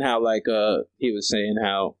 and how like he was saying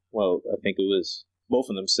how, well, I think it was both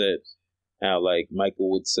of them said how like Michael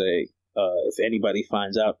would say, if anybody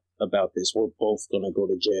finds out about this, we're both gonna go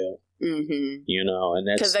to jail. Mm-hmm. And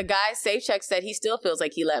that's because the guy Safecheck said he still feels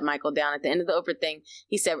like he let Michael down at the end of the Oprah thing.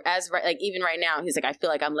 He said, even right now, he's like, I feel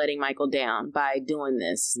like I'm letting Michael down by doing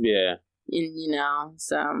this. Yeah,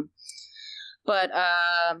 so, but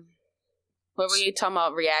what were you talking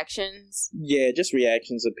about? Reactions? Yeah, just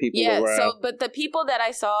reactions of people around. Yeah, so, but the people that I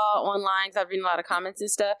saw online, because I've read a lot of comments and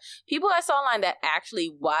stuff, people I saw online that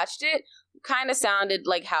actually watched it kind of sounded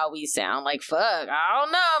like how we sound. Like, fuck, I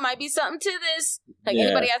don't know, might be something to this. Like,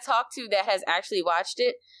 anybody I talked to that has actually watched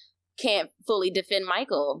it can't fully defend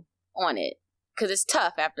Michael on it. Because it's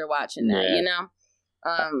tough after watching that,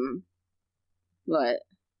 What?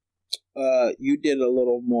 You did a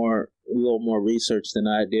little more research than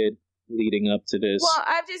I did leading up to this. Well,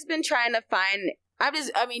 I've just been trying to find.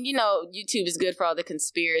 YouTube is good for all the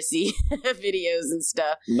conspiracy videos and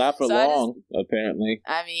stuff. Not for long, apparently.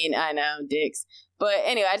 I know, dicks. But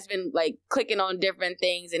anyway, I've just been like clicking on different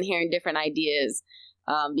things and hearing different ideas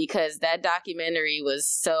because that documentary was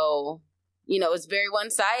so, it's very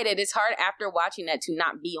one-sided. It's hard after watching that to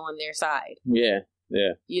not be on their side. Yeah.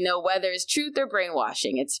 Yeah. Whether it's truth or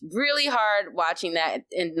brainwashing. It's really hard watching that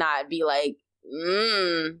and not be like,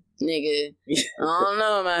 nigga, I don't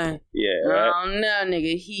know, man. Yeah, right? I don't know,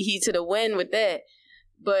 nigga. He to the wind with that.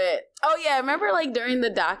 But, oh yeah, remember like during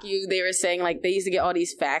the docu, they were saying like they used to get all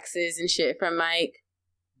these faxes and shit from Mike?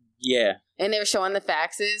 Yeah. And they were showing the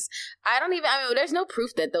faxes. There's no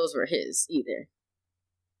proof that those were his either.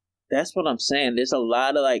 That's what I'm saying. There's a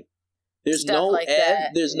lot of like, there's stuff no like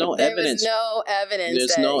that. There's no evidence. There's no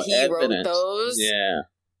evidence that he wrote those. Yeah.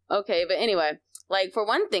 Okay, but anyway, like for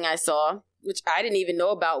one thing I saw, which I didn't even know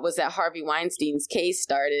about, was that Harvey Weinstein's case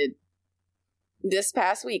started this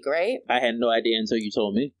past week, right? I had no idea until you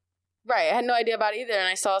told me. Right, I had no idea about it either, and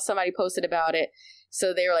I saw somebody posted about it.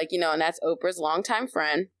 So they were like, and that's Oprah's longtime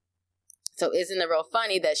friend. So isn't it real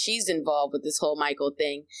funny that she's involved with this whole Michael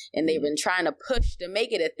thing, and they've been trying to push to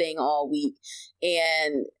make it a thing all week,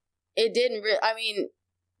 and it didn't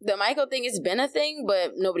the Michael thing has been a thing,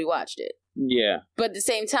 but nobody watched it. Yeah. But at the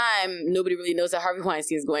same time, nobody really knows that Harvey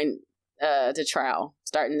Weinstein is going to trial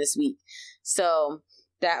starting this week. So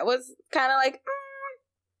that was kind of like,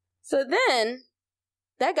 So then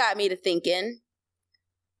that got me to thinking,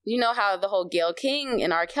 how the whole Gayle King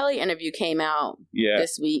and R. Kelly interview came out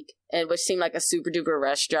this week, and which seemed like a super duper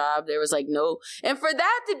rush job. There was like and for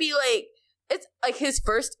that to be like, it's like his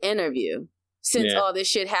first interview since all this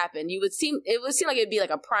shit happened. It would seem like it'd be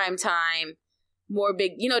like a prime time, more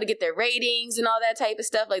big, to get their ratings and all that type of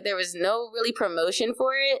stuff. Like there was no really promotion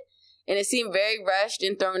for it. And it seemed very rushed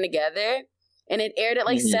and thrown together. And it aired at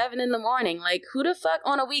like 7 a.m. Like, who the fuck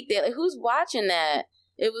on a weekday? Like, who's watching that?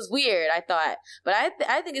 It was weird, I thought. But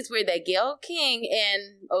I think it's weird that Gayle King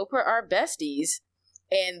and Oprah are besties.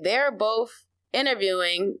 And they're both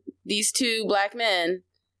interviewing these two black men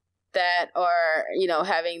that are,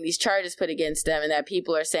 having these charges put against them. And that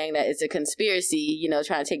people are saying that it's a conspiracy,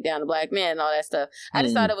 trying to take down the black man and all that stuff. I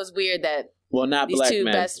just thought it was weird that not these black two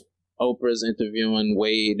men. Oprah's interviewing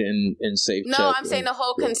Wade and Safecheck. No, I'm saying the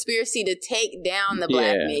whole conspiracy to take down the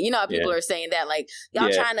black man. How people are saying that, like, y'all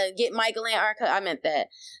trying to get Michael and Arca. I meant that.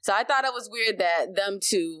 So I thought it was weird that them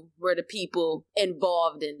two were the people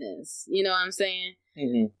involved in this. You know what I'm saying?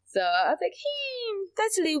 Mm-hmm. So I was like,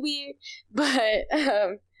 that's a little weird. But,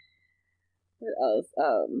 what else?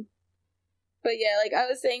 But yeah, like I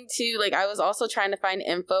was saying too, like I was also trying to find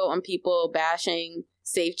info on people bashing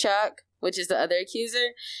Safecheck, which is the other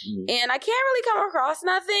accuser. And I can't really come across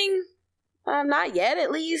nothing. Not yet,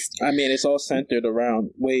 at least. I mean, it's all centered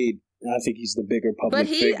around Wade. I think he's the bigger public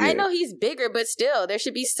figure. I know he's bigger, but still, there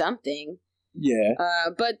should be something. Yeah.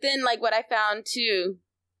 But then, like, what I found, too...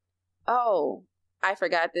 Oh, I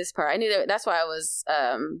forgot this part. I knew that's why I was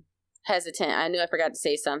hesitant. I knew I forgot to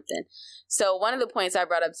say something. So, one of the points I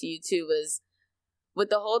brought up to you, too, was...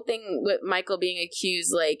 with the whole thing with Michael being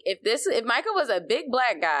accused, like, if Michael was a big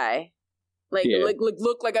black guy... Like,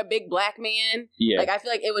 look like a big black man. Yeah. Like, I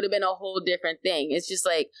feel like it would have been a whole different thing. It's just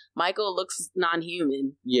like, Michael looks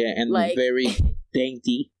non-human. Yeah, and like, very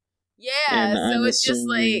dainty. Yeah, so it's just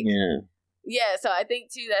like... Yeah, so I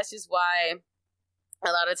think, too, that's just why a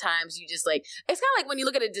lot of times you just like... It's kind of like when you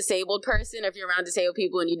look at a disabled person, or if you're around disabled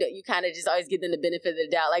people, and you kind of just always give them the benefit of the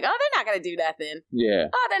doubt. Like, oh, they're not going to do nothing. Yeah.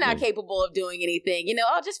 Oh, they're not capable of doing anything. You know,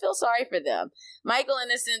 I'll just feel sorry for them. Michael,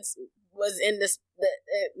 in a sense, was in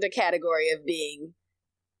the category of being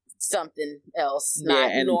something else,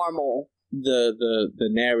 not normal. The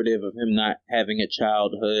narrative of him not having a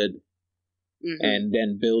childhood and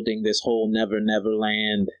then building this whole Never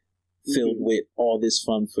Land filled with all this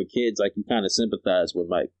fun for kids, like you kind of sympathize with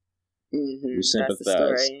Mike. You sympathize.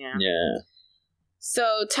 That's the story, yeah.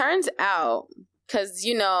 So turns out, because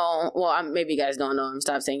maybe you guys don't know him.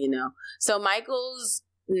 Stop saying So Michael's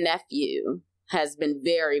nephew has been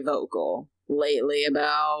very vocal lately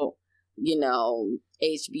about, HBO.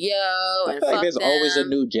 I feel like there's always a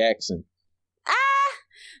new Jackson.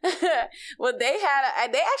 Well, they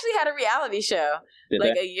actually had a reality show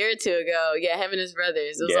a year or two ago. Yeah, him and his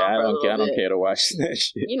brothers. It was I don't care to watch that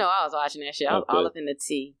shit. I was watching that shit. I was all up in the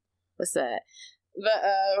tea. What's that? But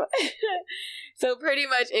so pretty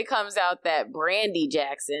much it comes out that Brandy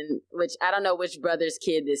Jackson, which I don't know which brother's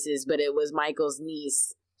kid this is, but it was Michael's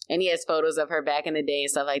niece. And he has photos of her back in the day and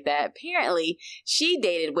stuff like that. Apparently, she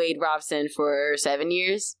dated Wade Robson for 7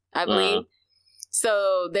 years, I believe.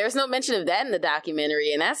 So there's no mention of that in the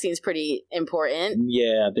documentary, and that seems pretty important.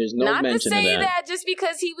 Yeah, there's no mention of that. Not to say that just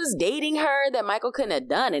because he was dating her that Michael couldn't have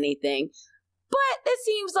done anything. But it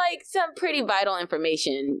seems like some pretty vital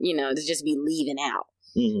information, to just be leaving out.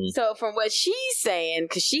 Mm-hmm. So from what she's saying,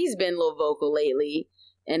 because she's been a little vocal lately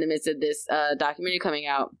in the midst of this documentary coming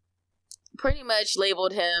out, pretty much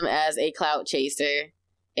labeled him as a clout chaser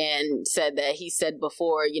and said that he said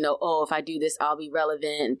before, if I do this, I'll be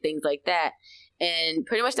relevant and things like that. And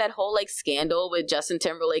pretty much that whole scandal with Justin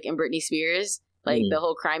Timberlake and Britney Spears, the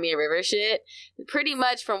whole Crimea River shit, pretty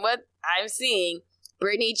much from what I'm seeing,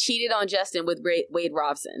 Britney cheated on Justin with Wade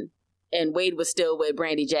Robson. And Wade was still with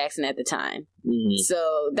Brandy Jackson at the time. Mm-hmm.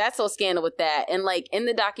 So that's whole scandal with that. And in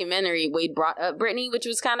the documentary, Wade brought up Britney, which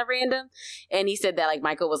was kind of random. And he said that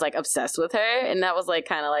Michael was obsessed with her. And that was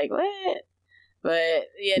kind of what? But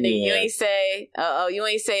you ain't say, you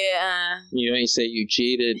ain't say, you ain't say you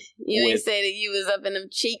cheated. You ain't say that you was up in them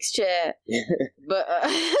cheeks, Chad. But,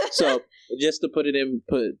 so just to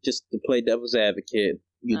play devil's advocate,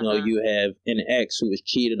 you have an ex who was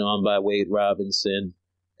cheated on by Wade Robinson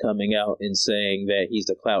coming out and saying that he's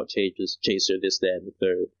a clout chaser, this, that, and the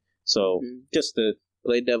third. So just to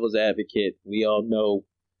play devil's advocate, we all know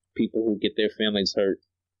people who get their feelings hurt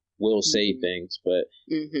will say things, but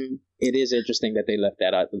it is interesting that they left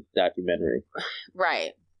that out of the documentary.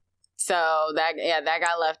 Right. So that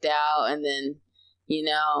got left out, and then,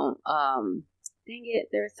 dang it,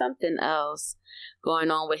 there's something else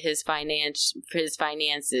going on with his finances.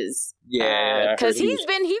 Yeah, because he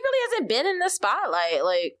really hasn't been in the spotlight,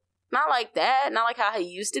 not like that, not like how he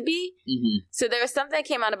used to be. Mm-hmm. So there was something that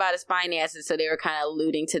came out about his finances, so they were kind of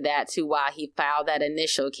alluding to that too, why he filed that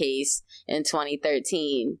initial case in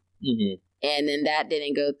 2013, and then that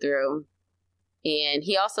didn't go through. And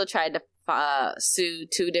he also tried to sue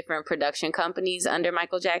 2 different production companies under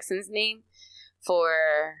Michael Jackson's name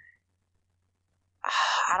for,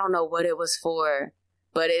 I don't know what it was for,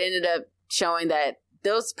 but it ended up showing that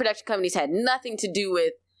those production companies had nothing to do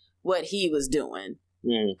with what he was doing.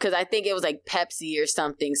 Because I think it was Pepsi or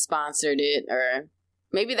something sponsored it, or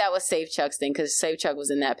maybe that was Safe Chuck's thing, because Safe Chuck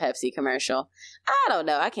was in that Pepsi commercial. I don't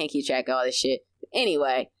know. I can't keep track of all this shit.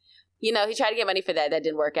 Anyway, he tried to get money for that. That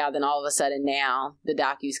didn't work out. Then all of a sudden now the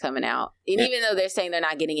docu's coming out. And even though they're saying they're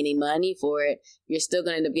not getting any money for it, you're still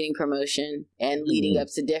going to end up getting promotion and leading up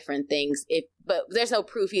to different things. But there's no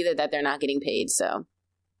proof either that they're not getting paid. So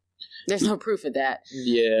there's no proof of that.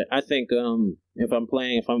 Yeah, I think if I'm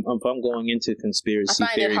going into conspiracy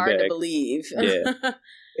theory bag, I find it hard to believe. Yeah,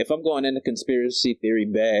 if I'm going into conspiracy theory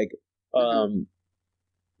bag, the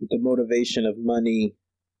motivation of money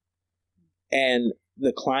and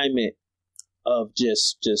the climate of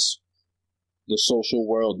just the social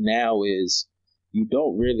world now is you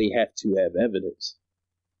don't really have to have evidence.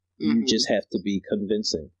 You just have to be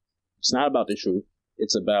convincing. It's not about the truth.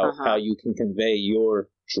 It's about how you can convey your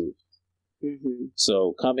truth. Mm-hmm.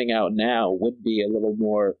 So coming out now would be a little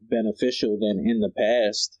more beneficial than in the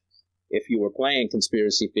past. If you were playing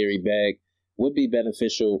conspiracy theory bag, would be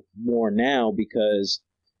beneficial more now because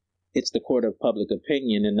it's the court of public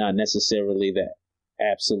opinion and not necessarily that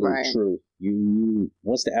absolute truth.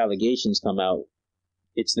 Once the allegations come out,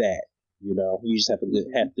 it's that. You know, you just have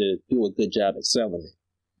to do a good job at selling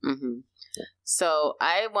it. Mm-hmm. So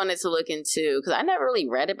I wanted to look into, because I never really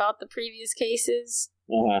read about the previous cases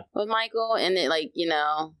with Michael, and it, like, you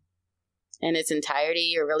know, in its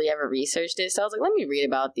entirety, or really ever researched it. So I was like, let me read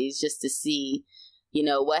about these just to see, you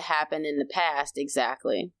know, what happened in the past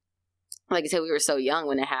exactly. Like I said, we were so young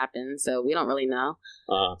when it happened, so we don't really know.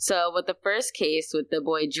 So with the first case with the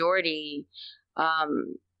boy Jordy,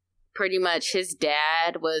 pretty much his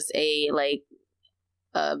dad was a LA,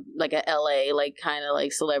 like, kind of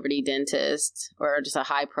like celebrity dentist, or just a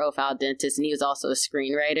high profile dentist. And he was also a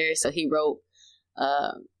screenwriter. So he wrote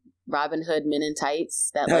Robin Hood Men in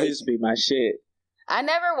Tights. That used to be my shit. I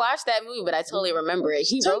never watched that movie, but I totally remember it.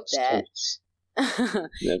 He wrote that.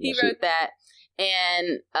 He wrote that.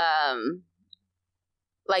 And,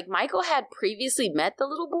 like, Michael had previously met the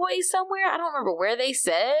little boy somewhere. I don't remember where they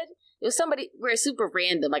said. It was where super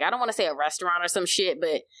random. Like, I don't want to say a restaurant or some shit, but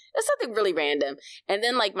it's something really random. And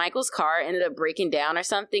then, like, Michael's car ended up breaking down or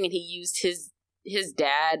something, and he used his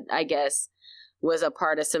dad, I guess, was a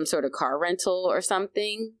part of some sort of car rental or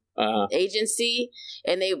something agency.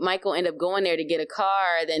 And Michael ended up going there to get a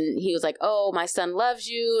car. Then he was like, "Oh, my son loves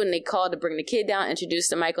you." And they called to bring the kid down, introduced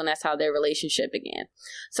to Michael, and that's how their relationship began.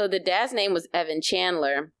 So the dad's name was Evan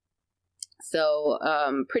Chandler. So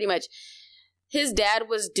pretty much his dad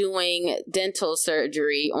was doing dental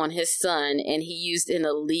surgery on his son, and he used an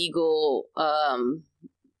illegal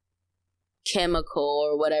chemical,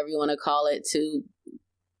 or whatever you want to call it, to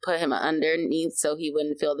put him underneath so he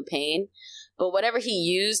wouldn't feel the pain. But whatever he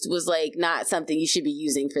used was, like, not something you should be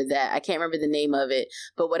using for that. I can't remember the name of it.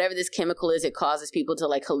 But whatever this chemical is, it causes people to,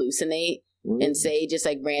 like, hallucinate and say just,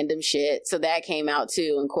 like, random shit. So that came out,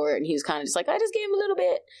 too, in court. And he was kind of just like, I just gave him a little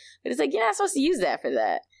bit. But it's like, you're not supposed to use that for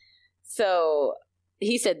that. So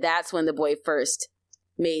he said that's when the boy first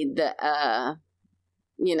made the,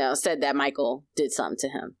 said that Michael did something to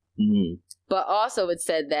him. Mm-hmm. But also it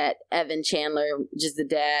said that Evan Chandler, just the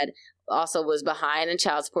dad, also was behind in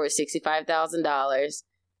child support, $65,000.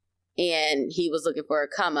 And he was looking for a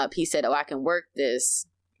come up. He said, "Oh, I can work this,"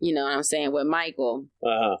 you know what I'm saying, with Michael.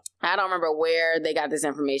 I don't remember where they got this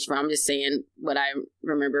information from. I'm just saying what I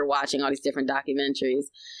remember watching all these different documentaries.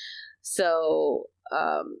 So,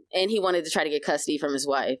 and he wanted to try to get custody from his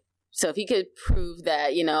wife. So if he could prove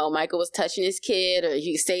that, you know, Michael was touching his kid, or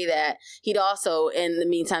he could say that, he'd also, in the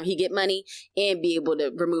meantime, he'd get money and be able to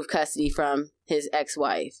remove custody from his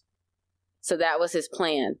ex-wife. So that was his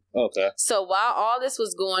plan. Okay. So while all this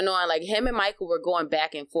was going on, like, him and Michael were going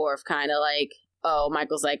back and forth, kind of like, oh,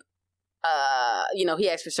 Michael's like, he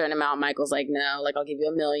asked for a certain amount. Michael's like, no, like, I'll give you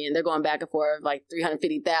 $1 million. They're going back and forth, like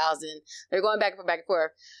 $350,000. They're going back and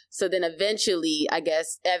forth. So then eventually, I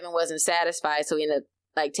guess Evan wasn't satisfied, so he ended up,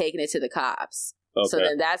 like, taking it to the cops. Okay. So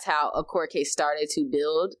then that's how a court case started to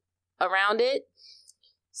build around it.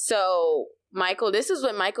 So Michael, this is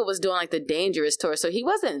when Michael was doing, like, the Dangerous tour. So he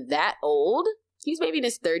wasn't that old. He's maybe in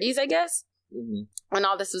his 30s, I guess, when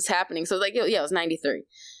all this was happening. So, like, it was 93.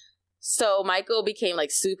 So Michael became,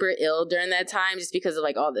 like, super ill during that time just because of,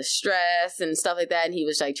 like, all the stress and stuff like that. And he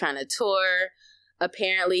was, like, trying to tour.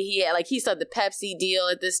 Apparently he had, like, he saw the Pepsi deal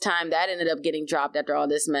at this time. That ended up getting dropped after all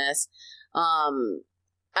this mess.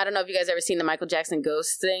 I don't know if you guys ever seen the Michael Jackson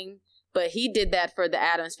Ghost thing, but he did that for the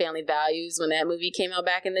Addams Family Values when that movie came out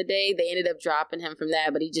back in the day. They ended up dropping him from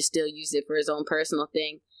that, but he just still used it for his own personal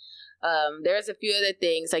thing. There's a few other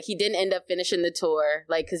things. Like, he didn't end up finishing the tour,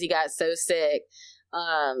 like, because he got so sick.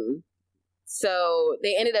 So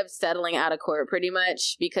they ended up settling out of court pretty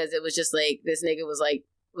much because it was just like, this nigga was, like,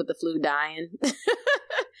 with the flu dying.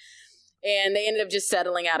 And they ended up just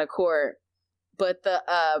settling out of court. But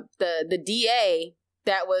the DA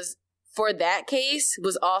that was for that case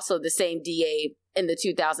was also the same DA in the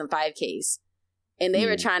 2005 case. And they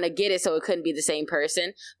were trying to get it so it couldn't be the same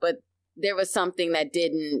person. But there was something that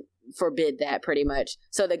didn't forbid that, pretty much.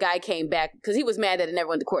 So the guy came back because he was mad that it never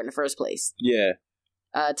went to court in the first place. Yeah.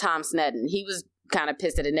 Tom Sneddon. He was kind of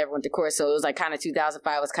pissed that it never went to court. So it was like kind of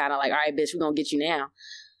 2005 was kind of like, all right, bitch, we're going to get you now.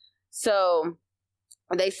 So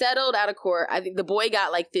they settled out of court. I think the boy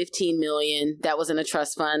got like $15 million. That was in a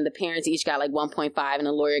trust fund. The parents each got like 1.5 and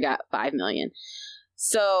the lawyer got $5 million.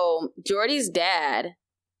 So Jordy's dad,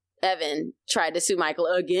 Evan, tried to sue Michael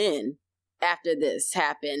again after this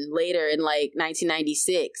happened later in like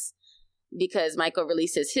 1996 because Michael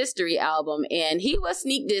released his History album and he was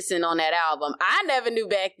sneak dissing on that album. I never knew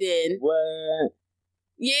back then. What?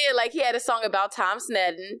 Yeah, like he had a song about Tom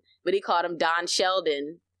Sneddon, but he called him Don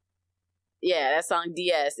Sheldon. Yeah, that song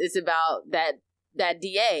DS. It's about that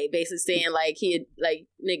DA basically saying like he had like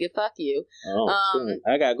nigga fuck you. Oh,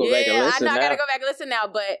 I gotta go back and listen. I gotta go back and listen now.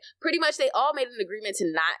 But pretty much they all made an agreement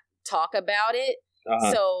to not talk about it.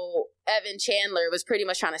 Uh-huh. So Evan Chandler was pretty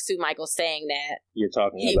much trying to sue Michael, saying that you're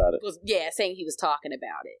talking about it. Saying he was talking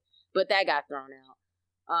about it, but that got thrown out.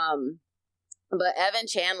 But Evan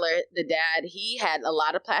Chandler, the dad, he had a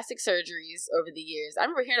lot of plastic surgeries over the years. I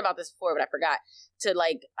remember hearing about this before, but I forgot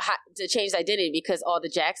to change his identity because all the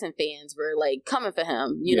Jackson fans were like coming for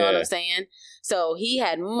him. You know what I'm saying? So he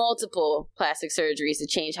had multiple plastic surgeries to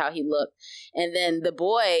change how he looked, and then the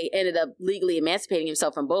boy ended up legally emancipating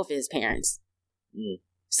himself from both of his parents.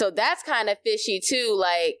 So that's kind of fishy too.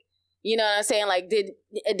 Like, you know what I'm saying? Like, did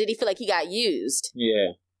he feel like he got used?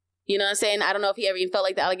 Yeah. You know what I'm saying? I don't know if he ever even felt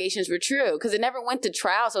like the allegations were true because it never went to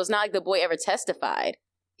trial. So it's not like the boy ever testified.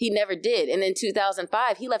 He never did. And in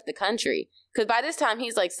 2005, he left the country because by this time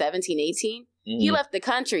he's like 17, 18. He left the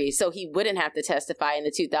country so he wouldn't have to testify in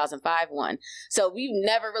the 2005 one. So we've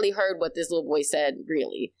never really heard what this little boy said,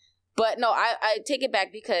 really. But no, I take it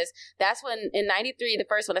back because that's when, in 93, the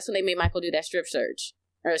first one, that's when they made Michael do that strip search.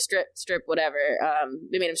 Or strip, whatever.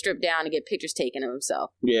 They made him strip down and get pictures taken of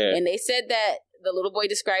himself. Yeah. And they said that the little boy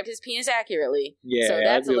described his penis accurately. Yeah, so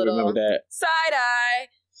that's a little side eye.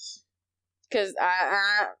 Because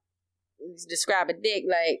I describe a dick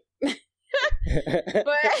like...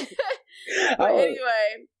 but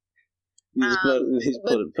anyway. He's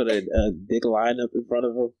put a dick line up in front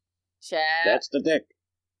of him. That's the dick.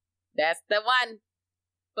 That's the one.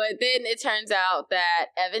 But then it turns out that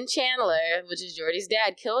Evan Chandler, which is Jordy's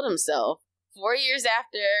dad, killed himself 4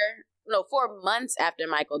 months after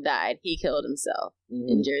Michael died. He killed himself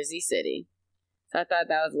in Jersey City. So I thought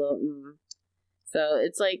that was a little... So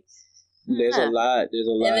it's like... There's a lot.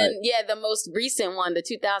 And then, the most recent one, the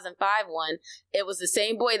 2005 one, it was the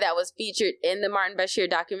same boy that was featured in the Martin Bashir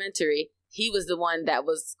documentary. He was the one that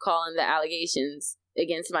was calling the allegations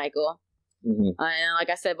against Michael. And like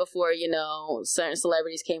I said before, you know, certain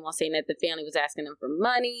celebrities came on saying that the family was asking them for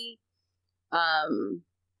money.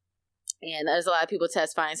 And there's a lot of people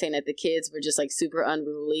testifying saying that the kids were just like super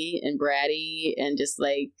unruly and bratty and just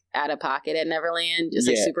like out of pocket at Neverland, just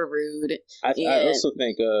like super rude. I also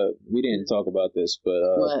think we didn't talk about this,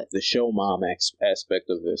 but the show mom aspect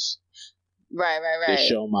of this. Right. The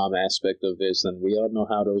show mom aspect of this, and we all know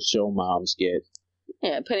how those show moms get.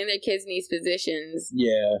 Yeah, putting their kids in these positions.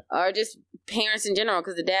 Yeah. Or just parents in general,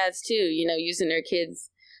 because the dads too, you know, using their kids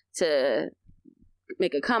to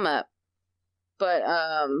make a come up. But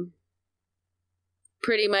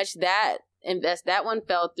pretty much that one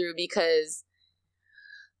fell through because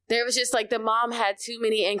there was just like the mom had too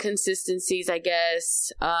many inconsistencies, I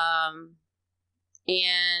guess. And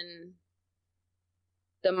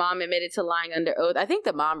the mom admitted to lying under oath. I think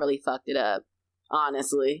the mom really fucked it up.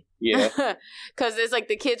 Honestly. Yeah. Because it's like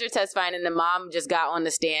the kids are testifying and the mom just got on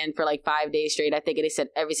the stand for like 5 days straight. I think they said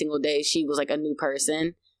every single day she was like a new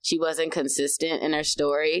person. She wasn't consistent in her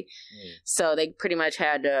story. So they pretty much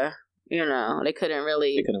had to, you know, they couldn't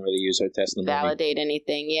really use her testimony. Validate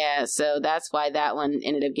anything. Yeah. So that's why that one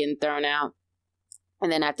ended up getting thrown out.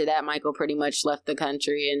 And then after that, Michael pretty much left the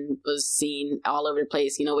country and was seen all over the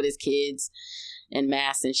place, you know, with his kids and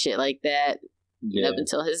masks and shit like that up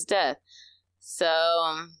until his death. So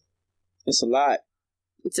it's a lot.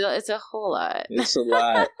 It's a whole lot. It's a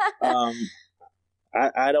lot.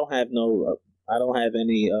 I don't have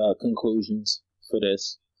any conclusions for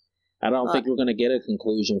this. I don't think we're gonna get a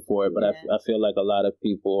conclusion for it, but I feel like a lot of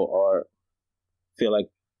people feel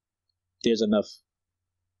like there's enough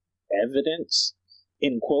evidence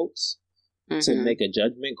in quotes to make a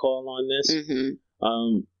judgment call on this.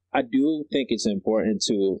 I do think it's important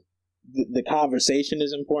the conversation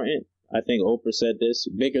is important. I think Oprah said this,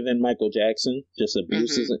 bigger than Michael Jackson, just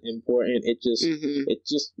abuse is important.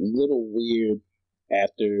 It's just a little weird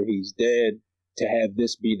after he's dead to have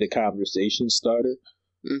this be the conversation starter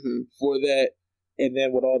for that. And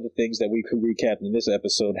then with all the things that we could recap in this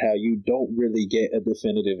episode, how you don't really get a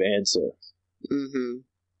definitive answer.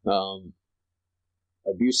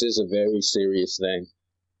 Abuse is a very serious thing.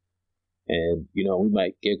 And, you know, we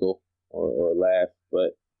might giggle or laugh,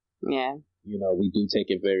 but you know, we do take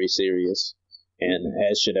it very serious, and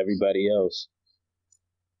as should everybody else.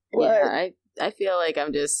 But, I feel like I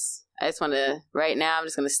just want to, right now, I'm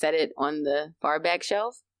just going to set it on the far back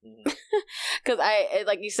shelf. Because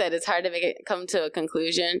like you said, it's hard to come to a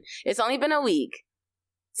conclusion. It's only been a week.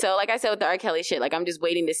 So like I said with the R. Kelly shit, like I'm just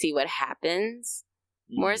waiting to see what happens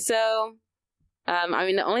more so. I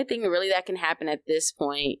mean, the only thing really that can happen at this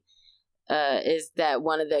point is that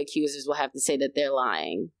one of the accusers will have to say that they're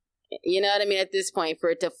lying. You know what I mean? At this point, for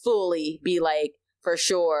it to fully be like, for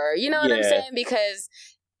sure. You know what I'm saying? Because,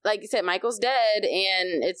 like you said, Michael's dead,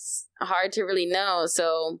 and it's hard to really know.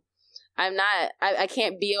 So, I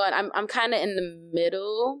can't be on, I'm kind of in the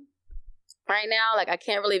middle right now. Like, I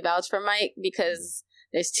can't really vouch for Mike because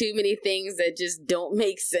there's too many things that just don't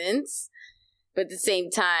make sense. But at the same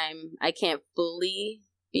time, I can't fully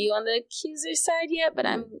be on the accuser side yet, but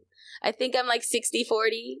I think I'm like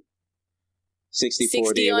 60-40.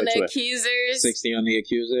 60 on the accusers. 60 on the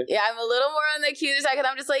accuser? Yeah, I'm a little more on the accuser side because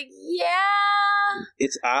I'm just like, yeah.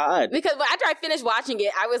 It's odd. Because after I finished watching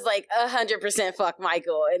it, I was like 100% fuck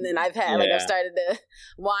Michael. And then I've started to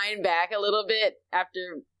wind back a little bit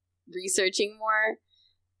after researching more.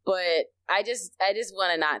 But I just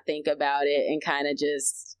want to not think about it and kind of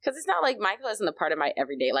just, because it's not like Michael isn't a part of my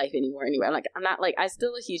everyday life anymore. Anyway, I'm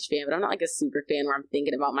still a huge fan, but I'm not like a super fan where I'm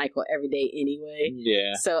thinking about Michael every day anyway.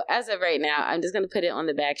 Yeah. So as of right now, I'm just gonna put it on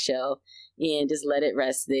the back shelf and just let it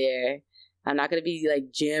rest there. I'm not gonna be like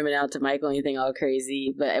jamming out to Michael or anything all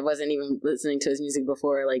crazy, but I wasn't even listening to his music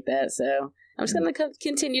before like that. So I'm just gonna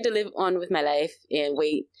continue to live on with my life and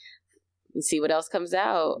wait and see what else comes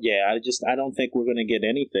out. Yeah, I don't think we're gonna get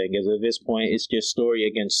anything, because at this point it's just story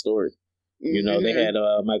against story. You know, they had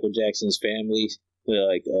Michael Jackson's family,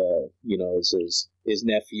 like you know, it's his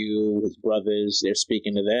nephew, his brothers. They're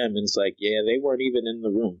speaking to them, and it's like, yeah, they weren't even in the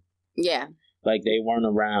room. Yeah, like they weren't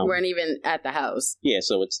around. Weren't even at the house. Yeah,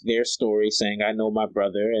 so it's their story saying, "I know my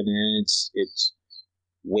brother," and then it's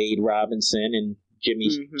Wade Robinson and Jimmy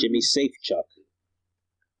Safechuck.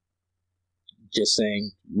 Just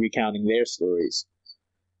saying, recounting their stories.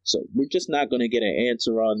 So we're just not going to get an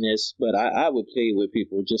answer on this, but I would plead with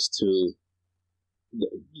people just to,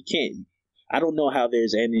 you can't, I don't know how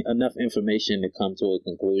there's enough information to come to a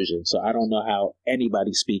conclusion, so I don't know how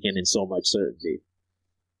anybody's speaking in so much certainty.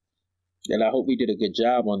 And I hope we did a good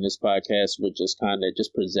job on this podcast with just kind of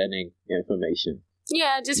just presenting information.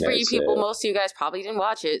 Yeah, just for you people, most of you guys probably didn't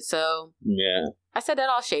watch it, so. Yeah. I said that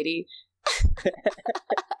all shady.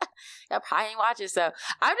 Y'all probably ain't watch it, so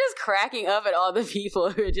I'm just cracking up at all the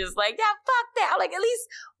people who are just like, yeah, fuck that. I'm like, at least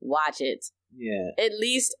watch it. Yeah. At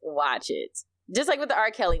least watch it. Just like with the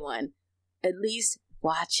R. Kelly one. At least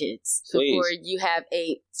watch it before you have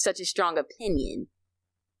such a strong opinion.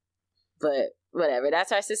 But whatever,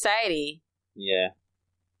 that's our society. Yeah.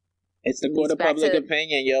 It's the court of public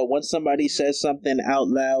opinion, yo. Once somebody says something out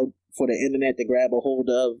loud for the internet to grab a hold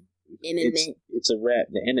of, it's a wrap.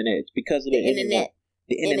 The internet. It's because of the internet.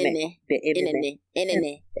 The internet.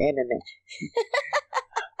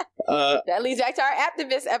 That leads back to our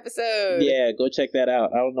Activist episode. Yeah, go check that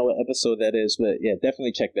out. I don't know what episode that is, but yeah,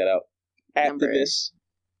 definitely check that out. Activist.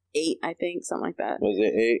 8, I think, something like that. Was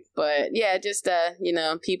it 8? But yeah, just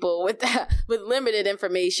people with limited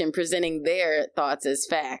information presenting their thoughts as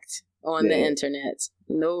fact on the internet.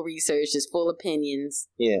 No research, just full opinions.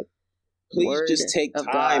 Yeah. Please just take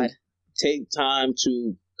time. Take time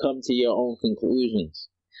to come to your own conclusions.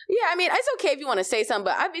 Yeah, I mean, it's okay if you want to say something,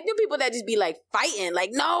 but I've been people that just be like fighting, like,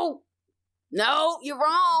 no, you're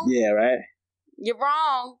wrong. Yeah, right? You're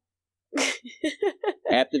wrong.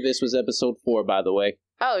 Activist was episode 4, by the way.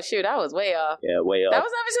 Oh, shoot, I was way off. Yeah, way off. That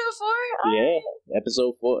was episode 4? Yeah,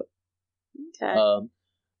 episode 4. Okay.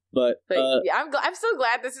 But I'm so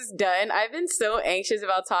glad this is done. I've been so anxious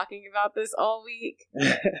about talking about this all week.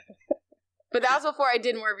 But that was before I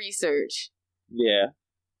did more research. Yeah.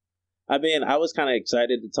 I mean, I was kind of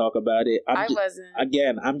excited to talk about it. I wasn't.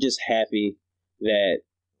 Again, I'm just happy that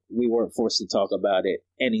we weren't forced to talk about it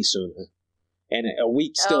any sooner. And a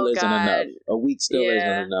week still isn't enough. A week still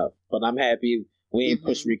isn't enough. But I'm happy we ain't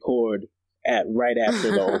pushed record right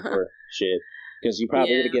after the Oprah shit. Because you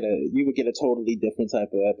probably would get a totally different type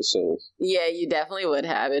of episode. Yeah, you definitely would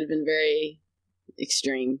have. It'd been very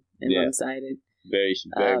extreme and one-sided. Very,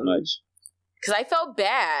 very much. Because I felt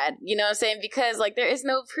bad, you know what I'm saying? Because, there is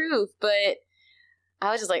no proof. But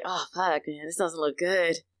I was just like, oh, fuck, man, this doesn't look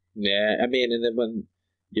good. Yeah, I mean, and then when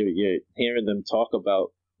you're hearing them talk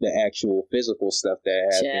about the actual physical stuff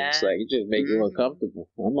that happens, it just makes you uncomfortable.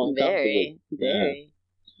 I'm uncomfortable. Very.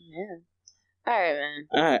 Yeah. All right, man.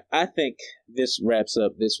 All right, I think this wraps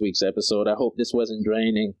up this week's episode. I hope this wasn't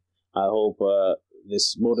draining. I hope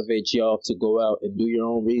this motivates y'all to go out and do your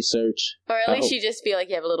own research. Or at least you just feel like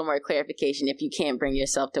you have a little more clarification if you can't bring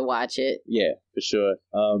yourself to watch it. Yeah, for sure.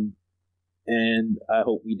 And I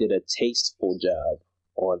hope we did a tasteful job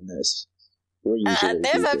on this.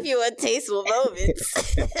 There's a few untasteful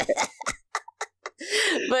moments.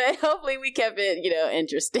 But hopefully we kept it,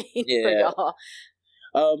 interesting for y'all.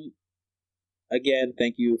 Again,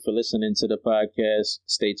 thank you for listening to the podcast.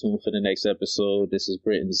 Stay tuned for the next episode. This is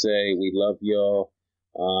Britt and Zay. We love y'all.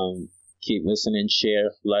 Keep listening,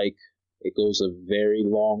 share, like. It goes a very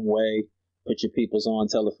long way. Put your peoples on.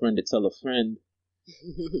 Tell a friend to tell a friend.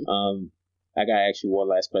 I got actually one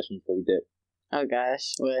last question before we dip. Oh,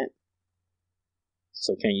 gosh. What?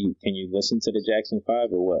 So can you listen to the Jackson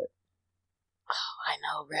 5 or what? Oh, I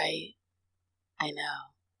know, right? I know.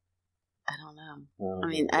 I don't know. I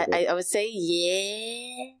mean, I would say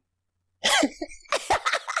yeah.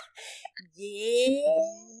 Yeah.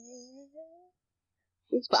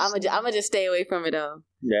 But I'm gonna just stay away from it though.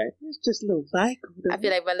 Yeah, it's just a little Michael. I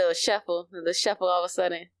feel like my little shuffle all of a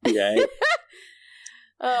sudden. Yeah.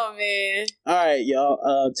 Oh man. All right,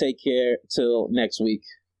 y'all. Take care till next week.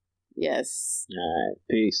 Yes. All right.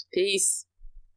 Peace. Peace.